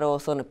students, but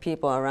also the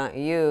people around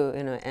you,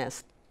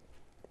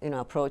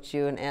 approach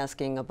you and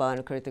asking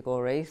about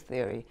critical race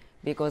theory?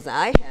 Because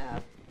I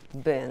have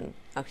been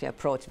actually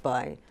approached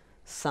by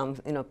some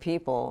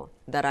people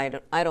that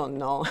I don't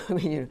know. I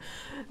mean,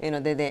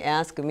 they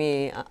ask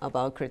me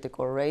about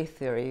critical race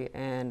theory,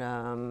 and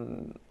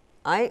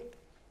I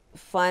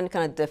find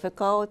kind of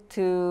difficult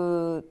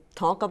to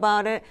talk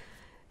about it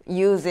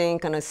using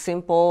kind of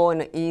simple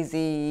and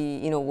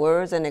easy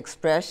words and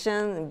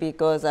expression,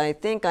 because I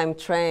think I'm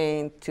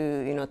trained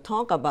to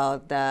talk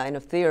about that in a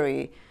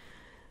theory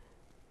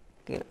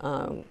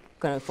kind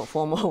of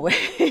formal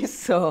way.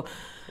 So.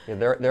 Yeah,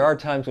 there are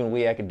times when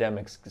we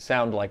academics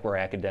sound like we're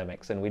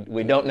academics, and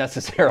we don't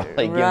necessarily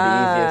give the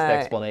easiest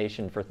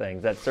explanation for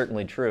things. That's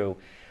certainly true.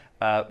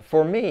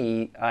 For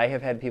me, I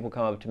have had people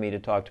come up to me to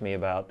talk to me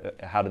about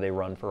how do they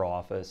run for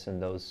office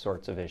and those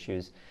sorts of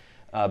issues,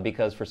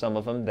 because for some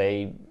of them,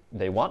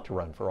 they want to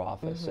run for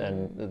office.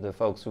 And the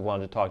folks who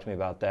wanted to talk to me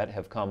about that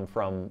have come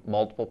from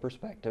multiple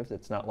perspectives.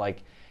 It's not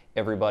like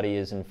everybody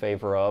is in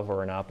favor of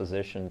or in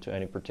opposition to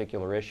any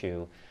particular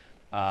issue.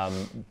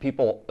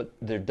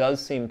 There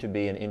does seem to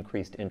be an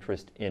increased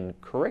interest in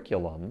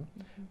curriculum,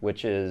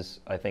 which is,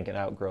 I think, an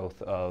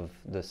outgrowth of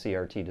the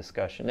CRT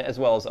discussion, as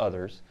well as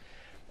others.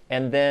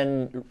 And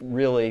then,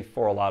 really,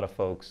 for a lot of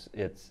folks,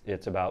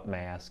 it's about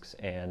masks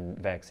and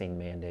vaccine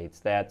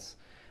mandates.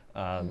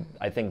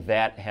 I think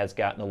that has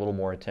gotten a little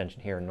more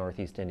attention here in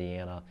Northeast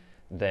Indiana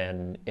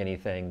than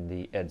anything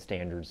the ed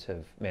standards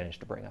have managed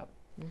to bring up.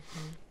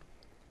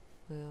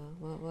 Yeah.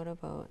 What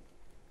about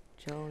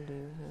Joe? Do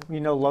you have? You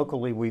know,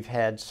 locally we've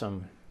had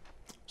some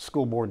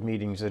school board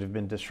meetings that have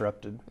been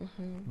disrupted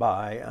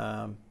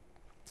by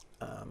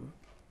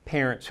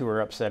parents who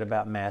are upset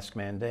about mask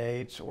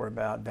mandates or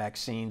about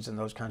vaccines and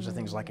those kinds of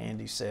things, like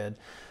Andy said.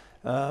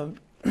 You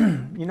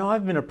know,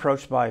 I've been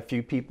approached by a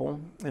few people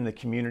in the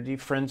community,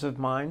 friends of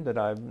mine that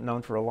I've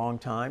known for a long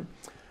time,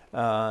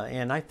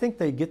 and I think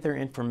they get their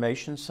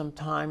information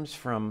sometimes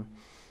from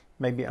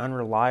maybe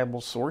unreliable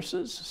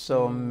sources.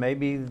 So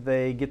maybe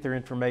they get their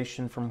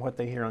information from what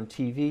they hear on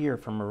TV or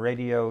from a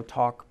radio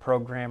talk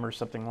program or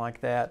something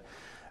like that.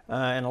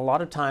 And a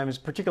lot of times,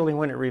 particularly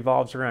when it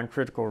revolves around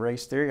critical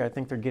race theory, I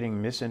think they're getting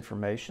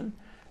misinformation.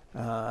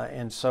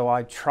 And so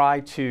I try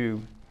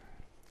to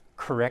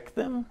correct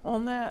them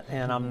on that,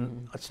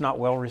 and it's not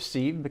well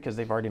received because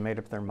they've already made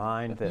up their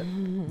mind that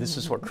this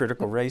is what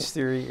critical race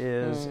theory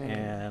is,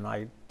 and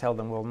I tell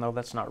them, well, no,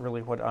 that's not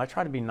really what. I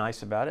try to be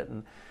nice about it,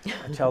 and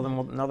I tell them,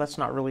 well, no, that's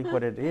not really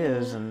what it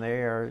is, and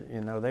they are, you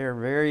know, they are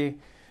very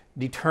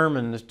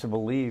determined to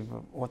believe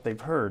what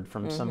they've heard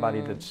from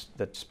somebody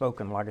that's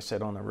spoken, like I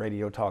said, on a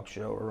radio talk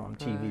show or on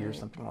TV or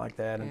something like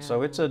that, and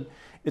so it's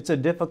a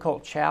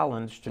difficult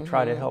challenge to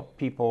try to help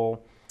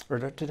people, or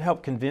to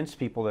help convince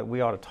people that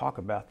we ought to talk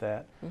about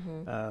that,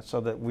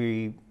 so that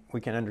we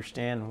can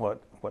understand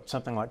what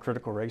something like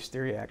critical race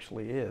theory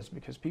actually is,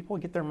 because people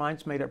get their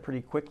minds made up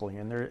pretty quickly,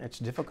 and it's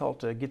difficult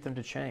to get them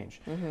to change.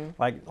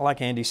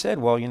 Like Andy said,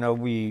 well, you know,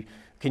 we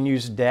can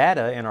use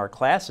data in our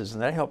classes,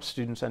 and that helps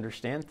students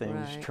understand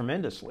things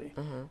tremendously.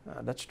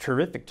 That's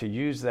terrific to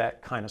use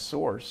that kind of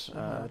source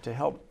to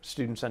help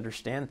students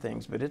understand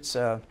things, but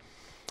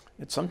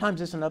sometimes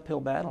it's an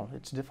uphill battle.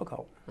 It's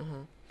difficult.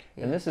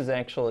 And this is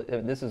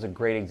a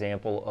great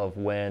example of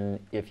when,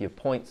 if you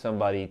point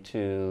somebody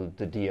to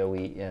the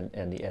DOE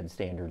and the ed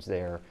standards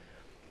there,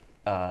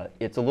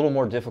 it's a little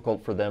more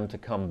difficult for them to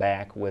come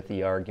back with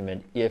the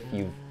argument, if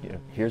you know,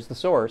 here's the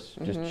source,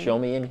 just show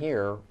me in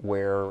here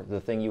where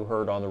the thing you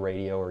heard on the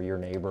radio, or your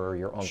neighbor or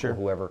your uncle,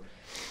 whoever,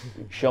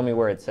 show me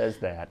where it says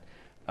that.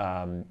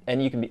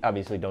 And you can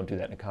obviously don't do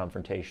that in a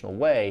confrontational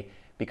way,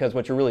 because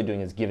what you're really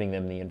doing is giving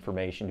them the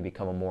information to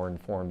become a more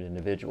informed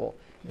individual.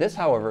 This,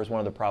 however, is one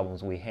of the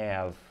problems we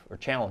have, or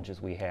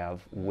challenges we have,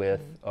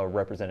 with a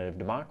representative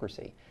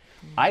democracy.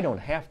 I don't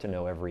have to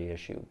know every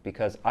issue,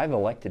 because I've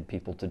elected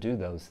people to do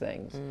those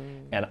things.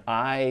 And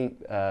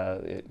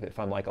if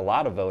I'm like a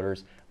lot of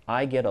voters,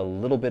 I get a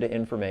little bit of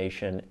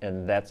information,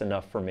 and that's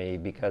enough for me,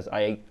 because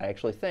I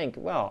actually think,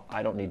 well,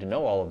 I don't need to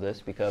know all of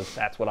this, because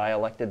that's what I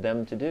elected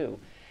them to do.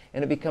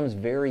 And it becomes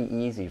very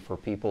easy for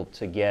people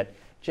to get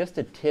just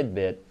a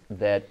tidbit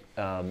that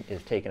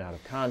is taken out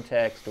of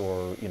context,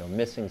 or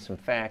missing some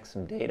facts,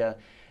 some data,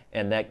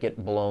 and that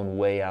get blown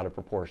way out of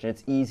proportion.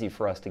 It's easy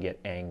for us to get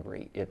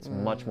angry. It's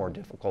much more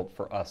difficult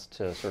for us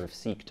to sort of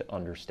seek to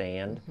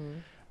understand.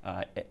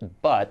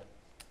 But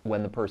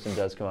when the person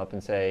does come up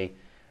and say,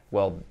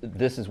 well,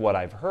 this is what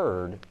I've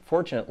heard,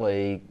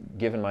 fortunately,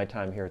 given my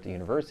time here at the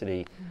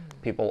university,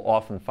 people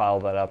often follow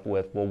that up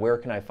with, well, where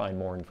can I find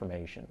more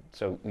information?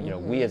 So,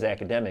 we as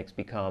academics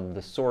become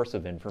the source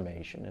of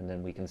information, and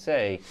then we can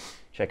say,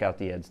 check out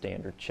the ed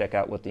standard, check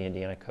out what the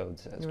Indiana Code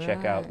says,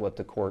 check out what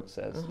the court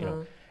says,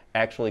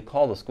 actually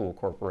call the school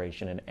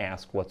corporation and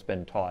ask what's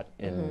been taught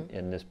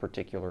in this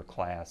particular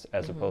class,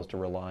 as opposed to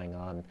relying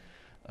on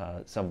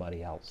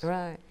somebody else.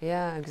 Right.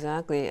 Yeah.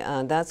 Exactly.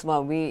 That's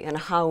what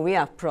how we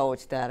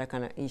approach that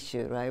kind of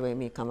issue, right? When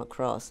we come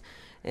across,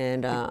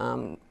 and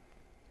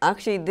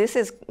actually, this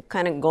is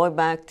kind of going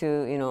back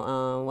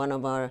to one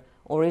of our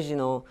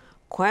original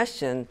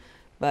question,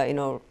 but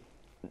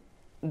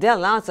there are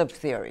lots of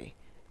theory,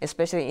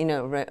 especially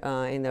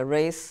in the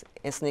race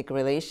ethnic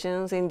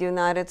relations in the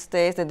United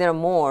States. And there are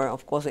more,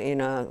 of course,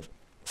 in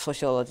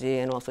sociology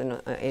and also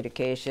in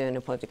education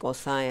and political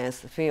science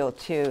field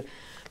too.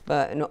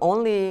 But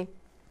only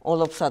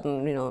all of a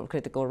sudden,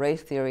 critical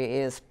race theory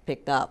is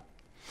picked up.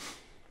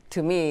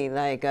 To me,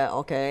 like,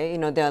 okay,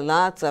 there are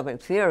lots of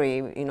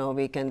theory,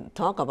 we can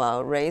talk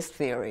about race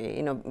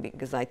theory,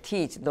 because I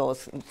teach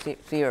those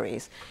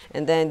theories.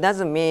 And then it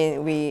doesn't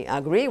mean we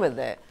agree with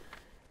it.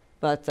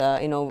 But,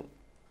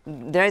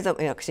 there is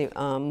actually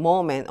a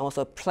moment,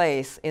 also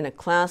place in a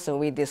classroom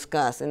we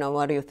discuss,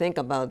 what do you think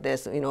about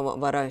this?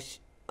 What are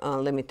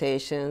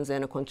limitations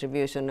and a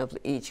contribution of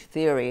each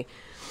theory?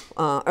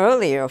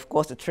 Earlier, of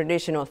course, the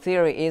traditional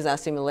theory is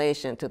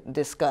assimilation, to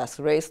discuss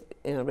race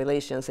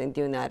relations in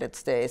the United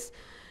States.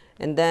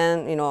 And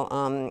then,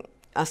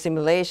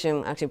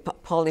 assimilation, actually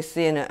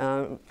policy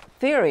and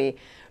theory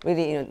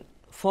really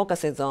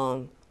focuses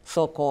on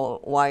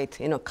so-called white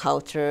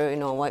culture,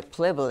 white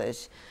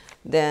privilege.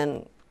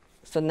 Then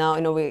so now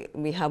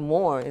we have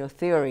more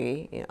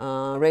theory,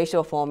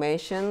 racial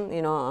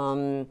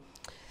formation.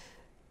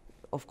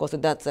 Of course,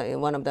 that's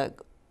one of the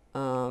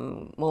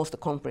most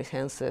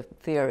comprehensive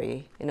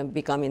theory,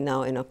 becoming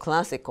now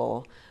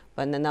classical.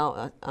 But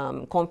now,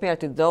 compared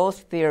to those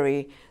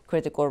theory,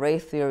 critical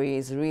race theory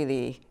is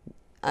really,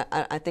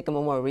 I think, a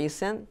more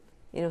recent,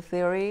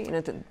 theory,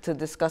 to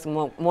discuss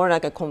more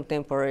like a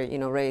contemporary,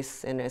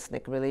 race and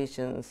ethnic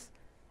relations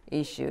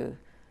issue.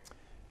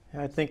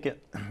 I think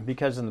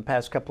because in the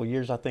past couple of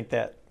years, I think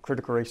that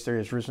critical race theory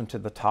has risen to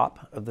the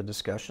top of the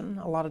discussion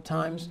a lot of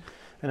times.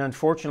 And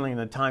unfortunately, in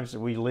the times that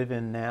we live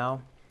in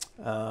now,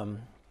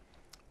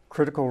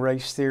 critical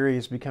race theory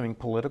is becoming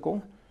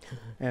political,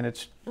 and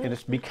it's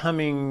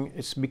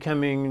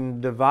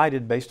becoming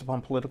divided based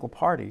upon political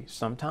parties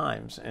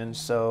sometimes. And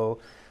so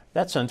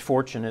that's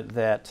unfortunate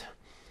that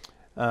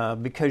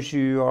because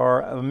you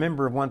are a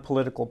member of one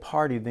political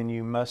party, then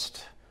you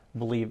must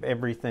believe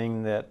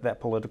everything that that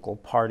political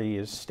party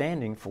is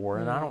standing for,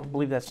 and I don't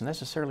believe that's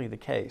necessarily the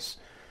case.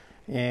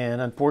 And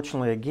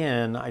unfortunately,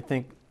 again, I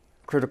think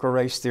critical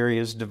race theory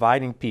is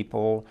dividing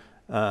people,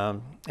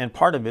 and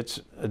part of it's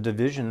a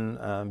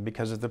division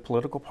because of the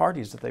political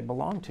parties that they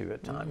belong to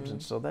at times.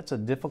 And so that's a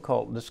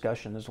difficult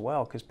discussion as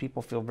well, because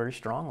people feel very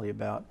strongly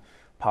about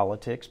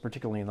politics,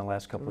 particularly in the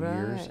last couple of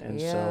years. And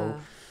so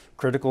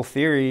critical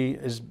theory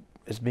is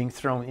being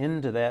thrown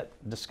into that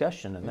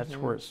discussion, and that's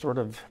where it sort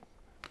of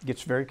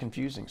gets very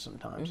confusing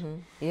sometimes.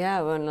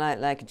 Yeah, when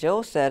like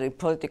Joe said,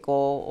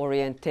 political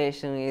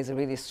orientation is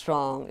really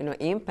strong,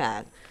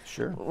 impact.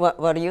 Sure.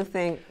 What do you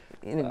think,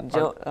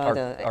 Joe,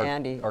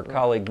 Andy? Our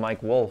colleague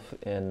Mike Wolf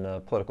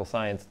in political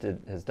science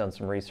has done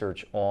some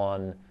research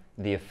on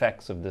the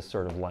effects of this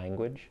sort of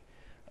language.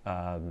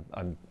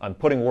 I'm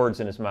putting words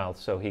in his mouth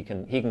so he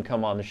can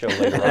come on the show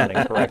later on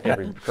and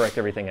correct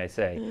everything I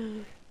say.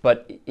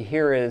 But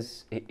here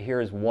is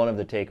one of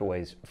the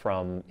takeaways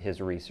from his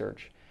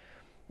research.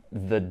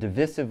 The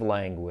divisive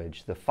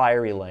language, the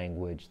fiery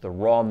language, the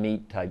raw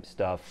meat type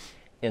stuff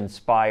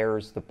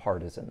inspires the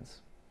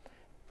partisans.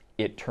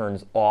 It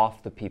turns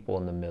off the people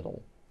in the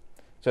middle.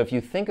 So if you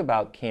think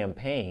about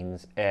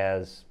campaigns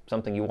as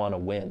something you want to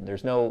win,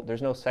 there's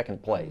no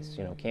second place.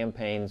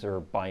 Campaigns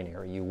are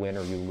binary. You win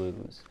or you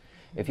lose.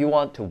 If you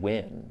want to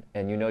win,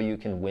 and you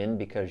can win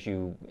because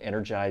you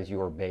energize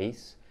your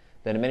base,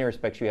 then in many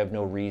respects you have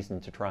no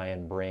reason to try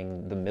and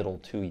bring the middle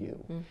to you.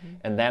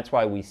 And that's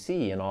why we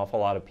see an awful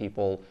lot of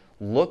people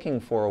looking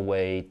for a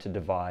way to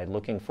divide,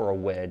 looking for a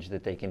wedge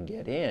that they can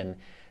get in,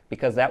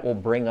 because that will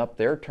bring up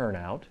their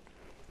turnout.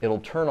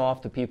 It'll turn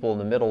off the people in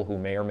the middle who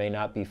may or may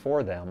not be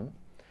for them.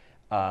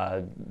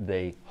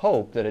 They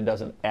hope that it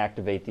doesn't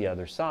activate the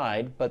other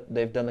side, but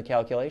they've done the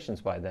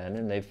calculations by then,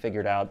 and they've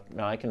figured out,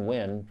 no, I can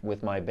win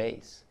with my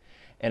base.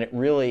 And it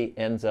really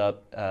ends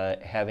up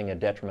having a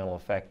detrimental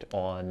effect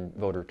on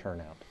voter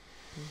turnout.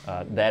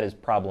 That is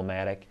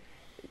problematic,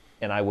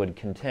 and I would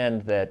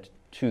contend that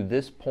to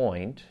this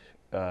point,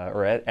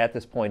 or at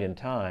this point in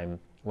time,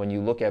 when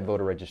you look at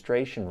voter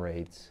registration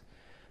rates,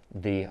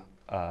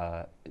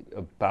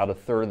 about a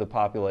third of the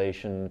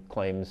population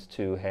claims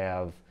to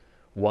have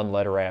one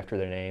letter after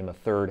their name, a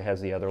third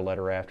has the other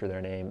letter after their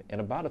name, and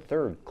about a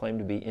third claim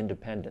to be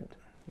independent.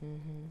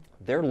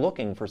 They're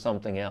looking for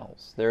something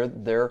else.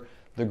 They're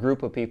the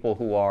group of people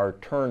who are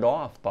turned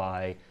off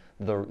by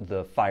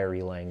the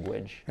fiery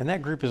language. And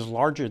that group is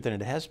larger than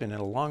it has been in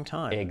a long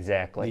time.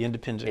 Exactly. The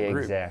independent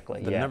group.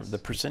 Exactly, The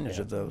percentage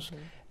of those.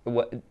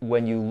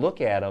 When you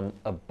look at them,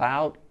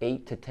 about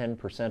 8 to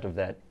 10% of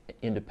that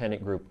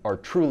independent group are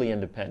truly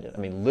independent. I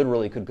mean,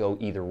 literally could go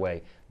either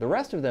way. The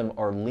rest of them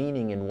are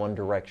leaning in one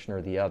direction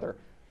or the other.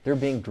 They're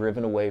being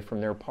driven away from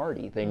their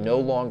party. They no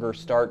longer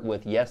start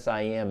with, yes,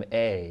 I am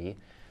a,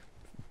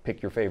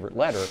 pick your favorite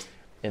letter.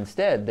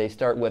 Instead, they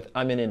start with,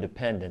 I'm an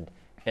independent.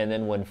 And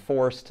then when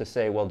forced to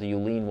say, well, do you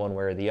lean one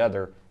way or the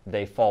other,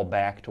 they fall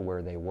back to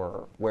where they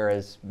were.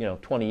 Whereas,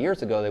 20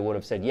 years ago, they would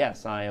have said,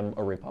 yes, I am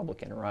a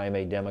Republican, or I am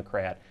a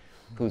Democrat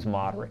who's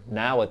moderate.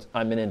 Now it's,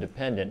 I'm an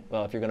independent.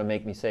 Well, if you're going to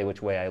make me say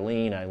which way I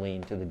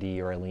lean to the D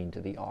or I lean to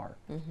the R.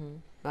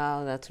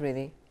 Wow, that's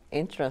really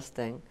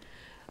interesting.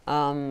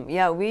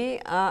 Yeah, we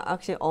are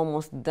actually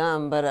almost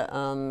done,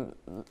 but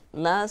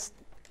last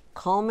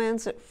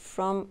comments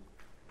from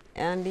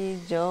Andy,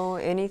 Joe,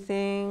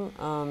 anything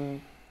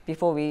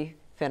before we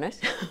finish?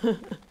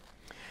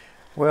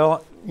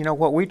 Well,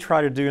 what we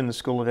try to do in the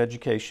School of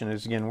Education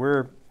is, again,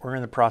 we're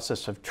in the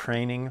process of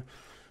training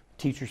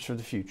teachers for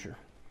the future,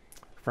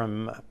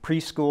 from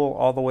preschool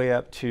all the way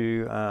up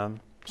to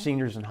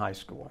seniors in high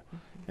school.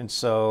 And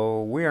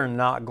so we are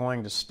not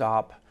going to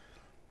stop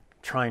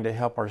trying to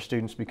help our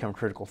students become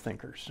critical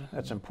thinkers.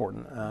 That's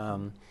important.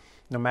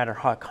 No matter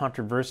how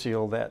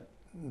controversial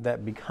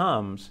that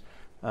becomes,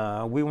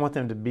 we want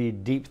them to be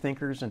deep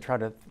thinkers and try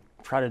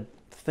to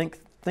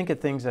think of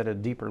things at a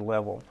deeper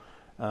level.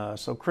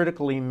 So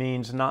critically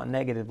means not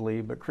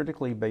negatively, but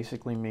critically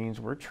basically means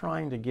we're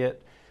trying to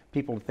get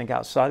people to think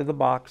outside of the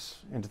box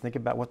and to think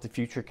about what the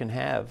future can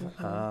have,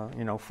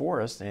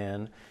 for us.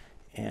 And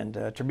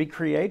to be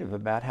creative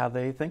about how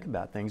they think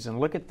about things and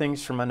look at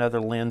things from another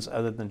lens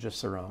other than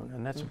just their own,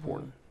 and that's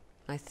important.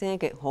 I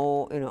think a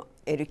whole,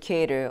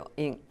 educator,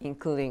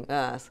 including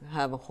us,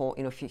 have a whole,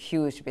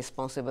 huge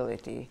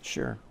responsibility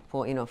Sure.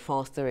 for,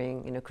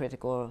 fostering,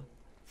 critical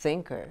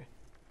thinker,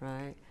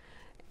 right?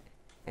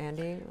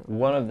 Andy?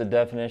 One of the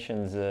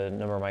definitions a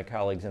number of my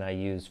colleagues and I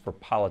use for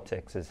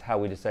politics is how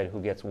we decide who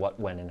gets what,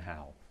 when, and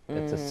how.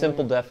 It's a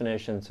simple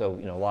definition, so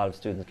a lot of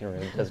students can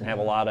read it. It doesn't have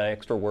a lot of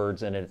extra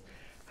words in it.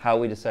 How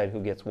we decide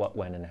who gets what,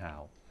 when, and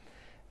how.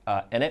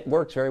 And it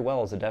works very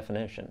well as a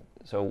definition.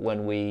 So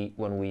when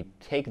we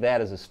take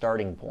that as a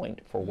starting point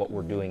for what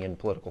we're doing in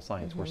political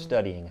science, we're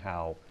studying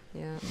how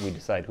we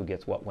decide who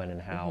gets what, when,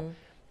 and how.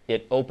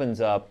 It opens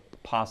up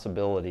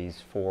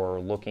possibilities for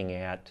looking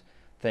at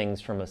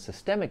things from a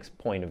systemic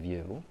point of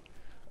view,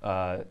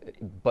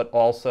 but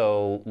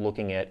also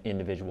looking at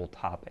individual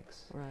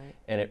topics. Right.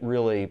 And it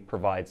really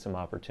provides some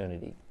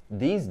opportunity.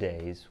 These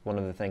days, one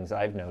of the things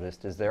I've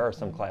noticed is there are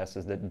some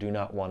classes that do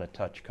not want to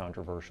touch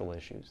controversial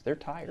issues. They're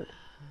tired.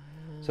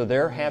 So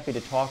they're happy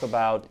to talk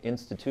about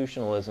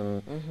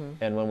institutionalism,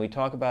 and when we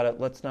talk about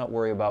it, let's not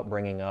worry about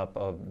bringing up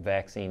a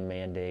vaccine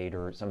mandate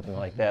or something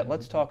like that.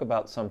 Let's talk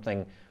about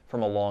something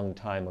from a long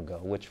time ago,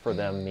 which for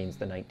them means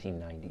the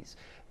 1990s.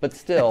 But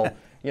still,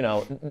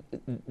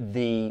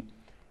 the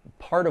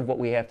part of what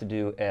we have to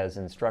do as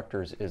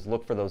instructors is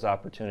look for those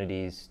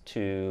opportunities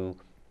to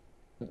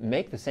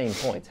make the same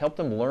points, help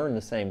them learn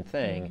the same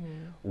thing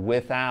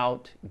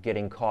without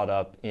getting caught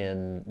up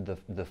in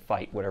the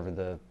fight, whatever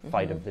the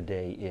fight of the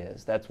day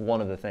is. That's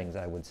one of the things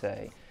I would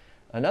say.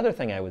 Another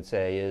thing I would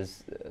say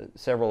is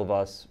several of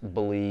us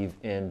believe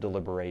in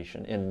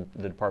deliberation in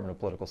the Department of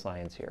Political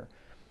Science here.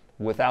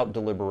 Without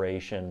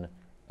deliberation,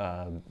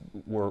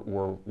 we're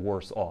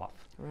worse off.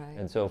 Right.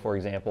 And so, for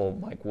example,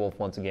 Mike Wolf,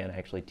 once again,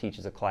 actually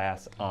teaches a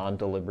class on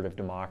deliberative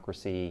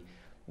democracy.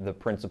 The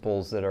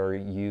principles that are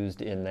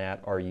used in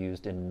that are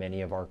used in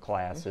many of our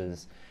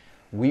classes.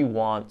 We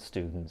want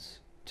students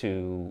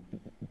to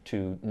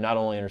not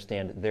only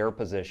understand their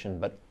position,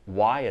 but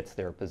why it's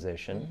their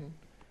position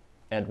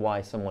and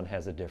why someone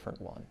has a different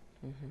one.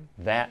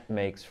 That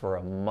makes for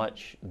a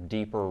much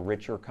deeper,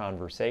 richer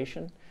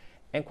conversation,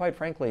 and quite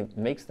frankly,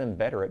 makes them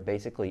better at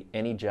basically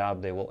any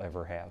job they will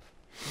ever have.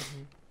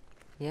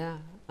 Yeah,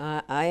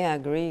 I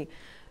agree.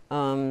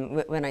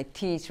 When I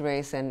teach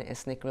race and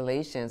ethnic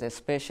relations,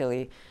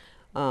 especially,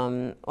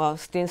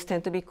 students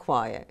tend to be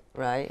quiet,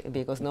 right?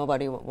 Because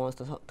nobody wants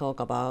to talk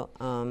about,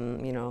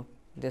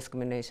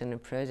 discrimination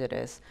and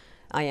prejudice.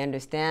 I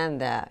understand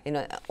that.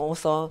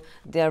 Also,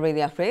 they're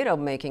really afraid of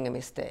making a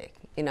mistake.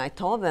 I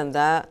told them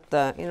that,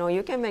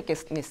 you can make a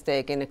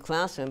mistake in a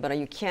classroom, but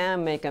you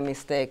can't make a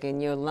mistake in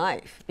your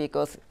life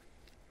because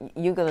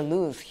you're going to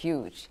lose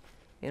huge.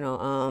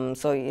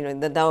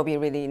 That will be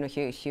really,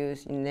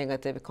 huge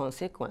negative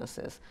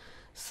consequences.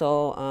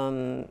 So,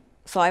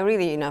 I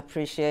really,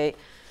 appreciate,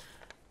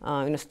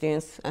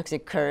 students' actually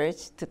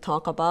courage to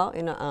talk about,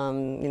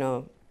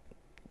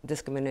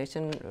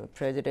 discrimination,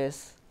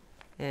 prejudice,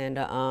 and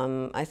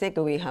I think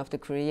we have to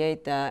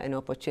create an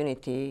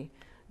opportunity,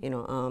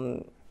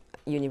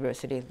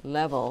 university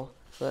level,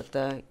 so that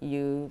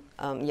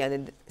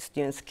the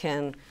students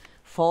can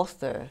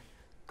foster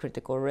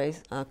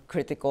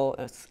critical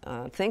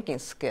thinking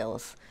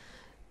skills,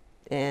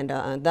 and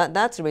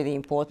that's really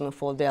important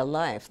for their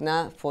lives,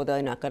 not for the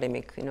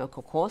academic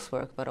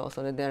coursework, but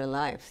also their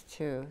lives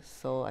too.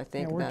 So I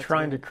think we're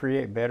trying to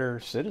create better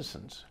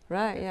citizens.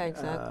 Right. Yeah.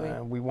 Exactly.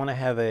 We want to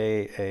have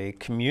a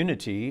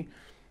community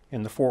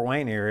in the Fort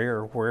Wayne area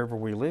or wherever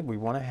we live. We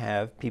want to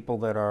have people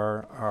that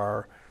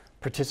are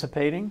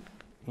participating,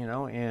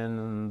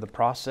 in the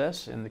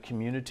process, in the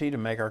community, to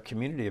make our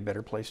community a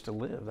better place to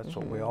live. That's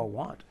what we all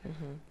want.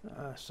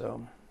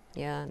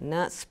 Yeah,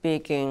 not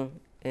speaking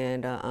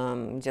and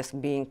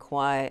just being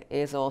quiet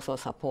is also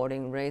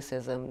supporting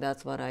racism.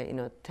 That's what I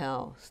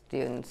tell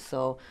students.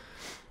 So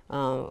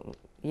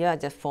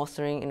just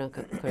fostering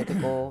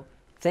critical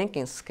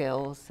thinking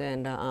skills,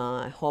 and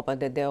I hope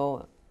that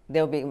they'll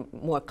be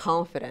more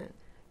confident.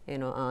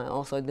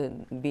 Also to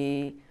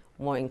be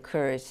more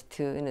encouraged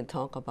to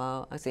talk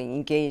about,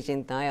 engage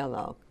in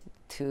dialogue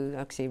to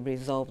actually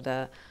resolve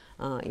the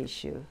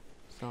issue.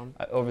 So.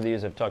 Over the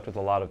years, I've talked with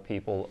a lot of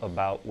people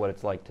about what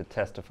it's like to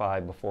testify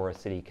before a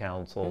city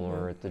council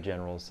or at the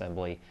General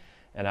Assembly,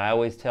 and I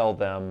always tell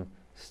them,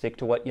 stick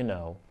to what you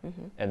know,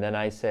 and then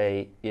I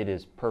say, it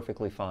is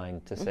perfectly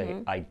fine to say,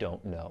 I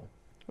don't know.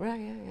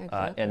 Right, yeah,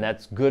 exactly. And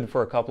that's good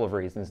for a couple of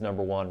reasons.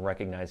 Number one,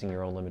 recognizing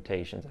your own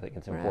limitations. I think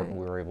it's important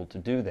we were able to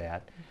do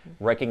that.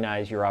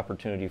 Recognize your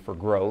opportunity for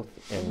growth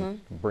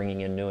in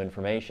bringing in new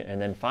information.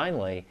 And then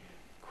finally,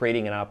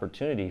 creating an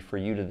opportunity for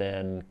you to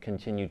then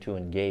continue to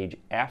engage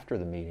after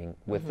the meeting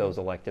with those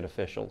elected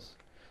officials.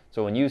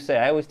 So when you say,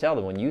 I always tell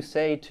them, when you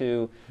say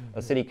to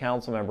a city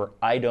council member,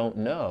 I don't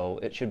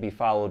know, it should be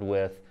followed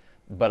with,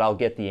 but I'll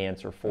get the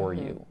answer for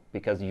you,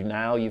 because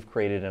you've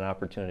created an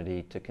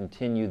opportunity to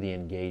continue the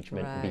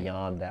engagement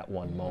beyond that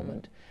one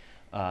moment.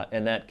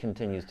 And that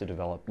continues to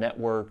develop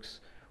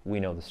networks. We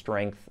know the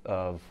strength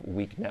of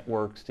weak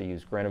networks, to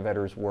use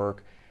Granovetter's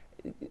work.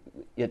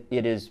 It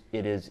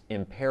is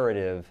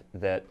imperative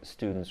that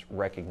students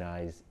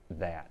recognize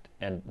that,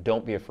 and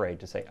don't be afraid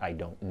to say, I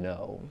don't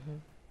know.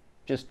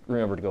 Just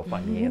remember to go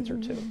find the answer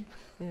too.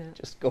 Yeah.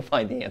 Just go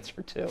find the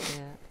answer too.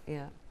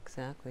 Yeah,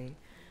 exactly.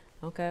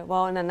 Okay,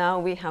 well, and now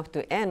we have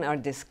to end our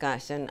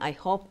discussion. I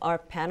hope our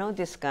panel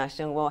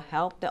discussion will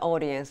help the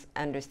audience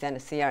understand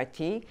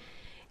CRT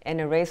and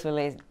the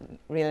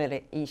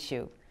race-related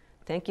issue.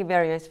 Thank you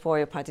very much for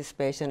your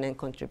participation and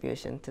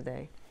contribution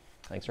today.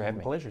 Thanks for having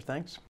me. Pleasure,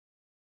 thanks.